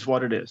 It is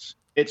what it is.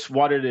 It's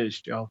what it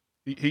is, Joe.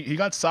 He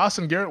got Sauce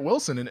and Garrett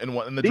Wilson in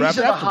the draft.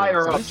 These are the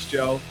higher-ups,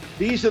 Joe.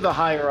 These are the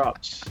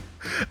higher-ups.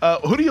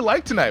 Who do you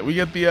like tonight? We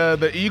get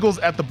the Eagles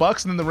at the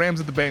Bucs and then the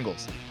Rams at the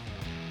Bengals.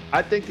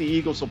 I think the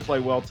Eagles will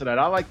play well tonight.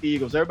 I like the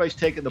Eagles. Everybody's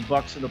taking the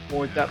Bucs and the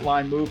point, that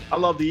line move. I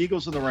love the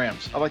Eagles and the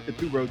Rams. I like the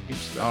 2 road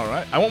teams today. All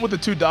right. I went with the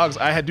 2 dogs.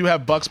 I do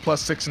have Bucs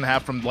plus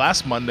 6.5 from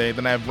last Monday.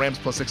 Then I have Rams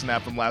plus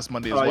 6.5 from last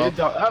Monday as well.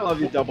 I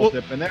love you double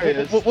dipping. There it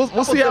is.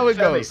 We'll see how it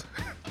goes.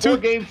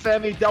 2-game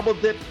Femi, double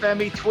dip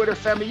Femi, Twitter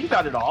Femi. You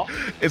got it all.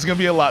 It's going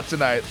to be a lot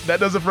tonight. That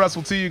does it for us.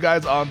 We'll see you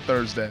guys on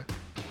Thursday.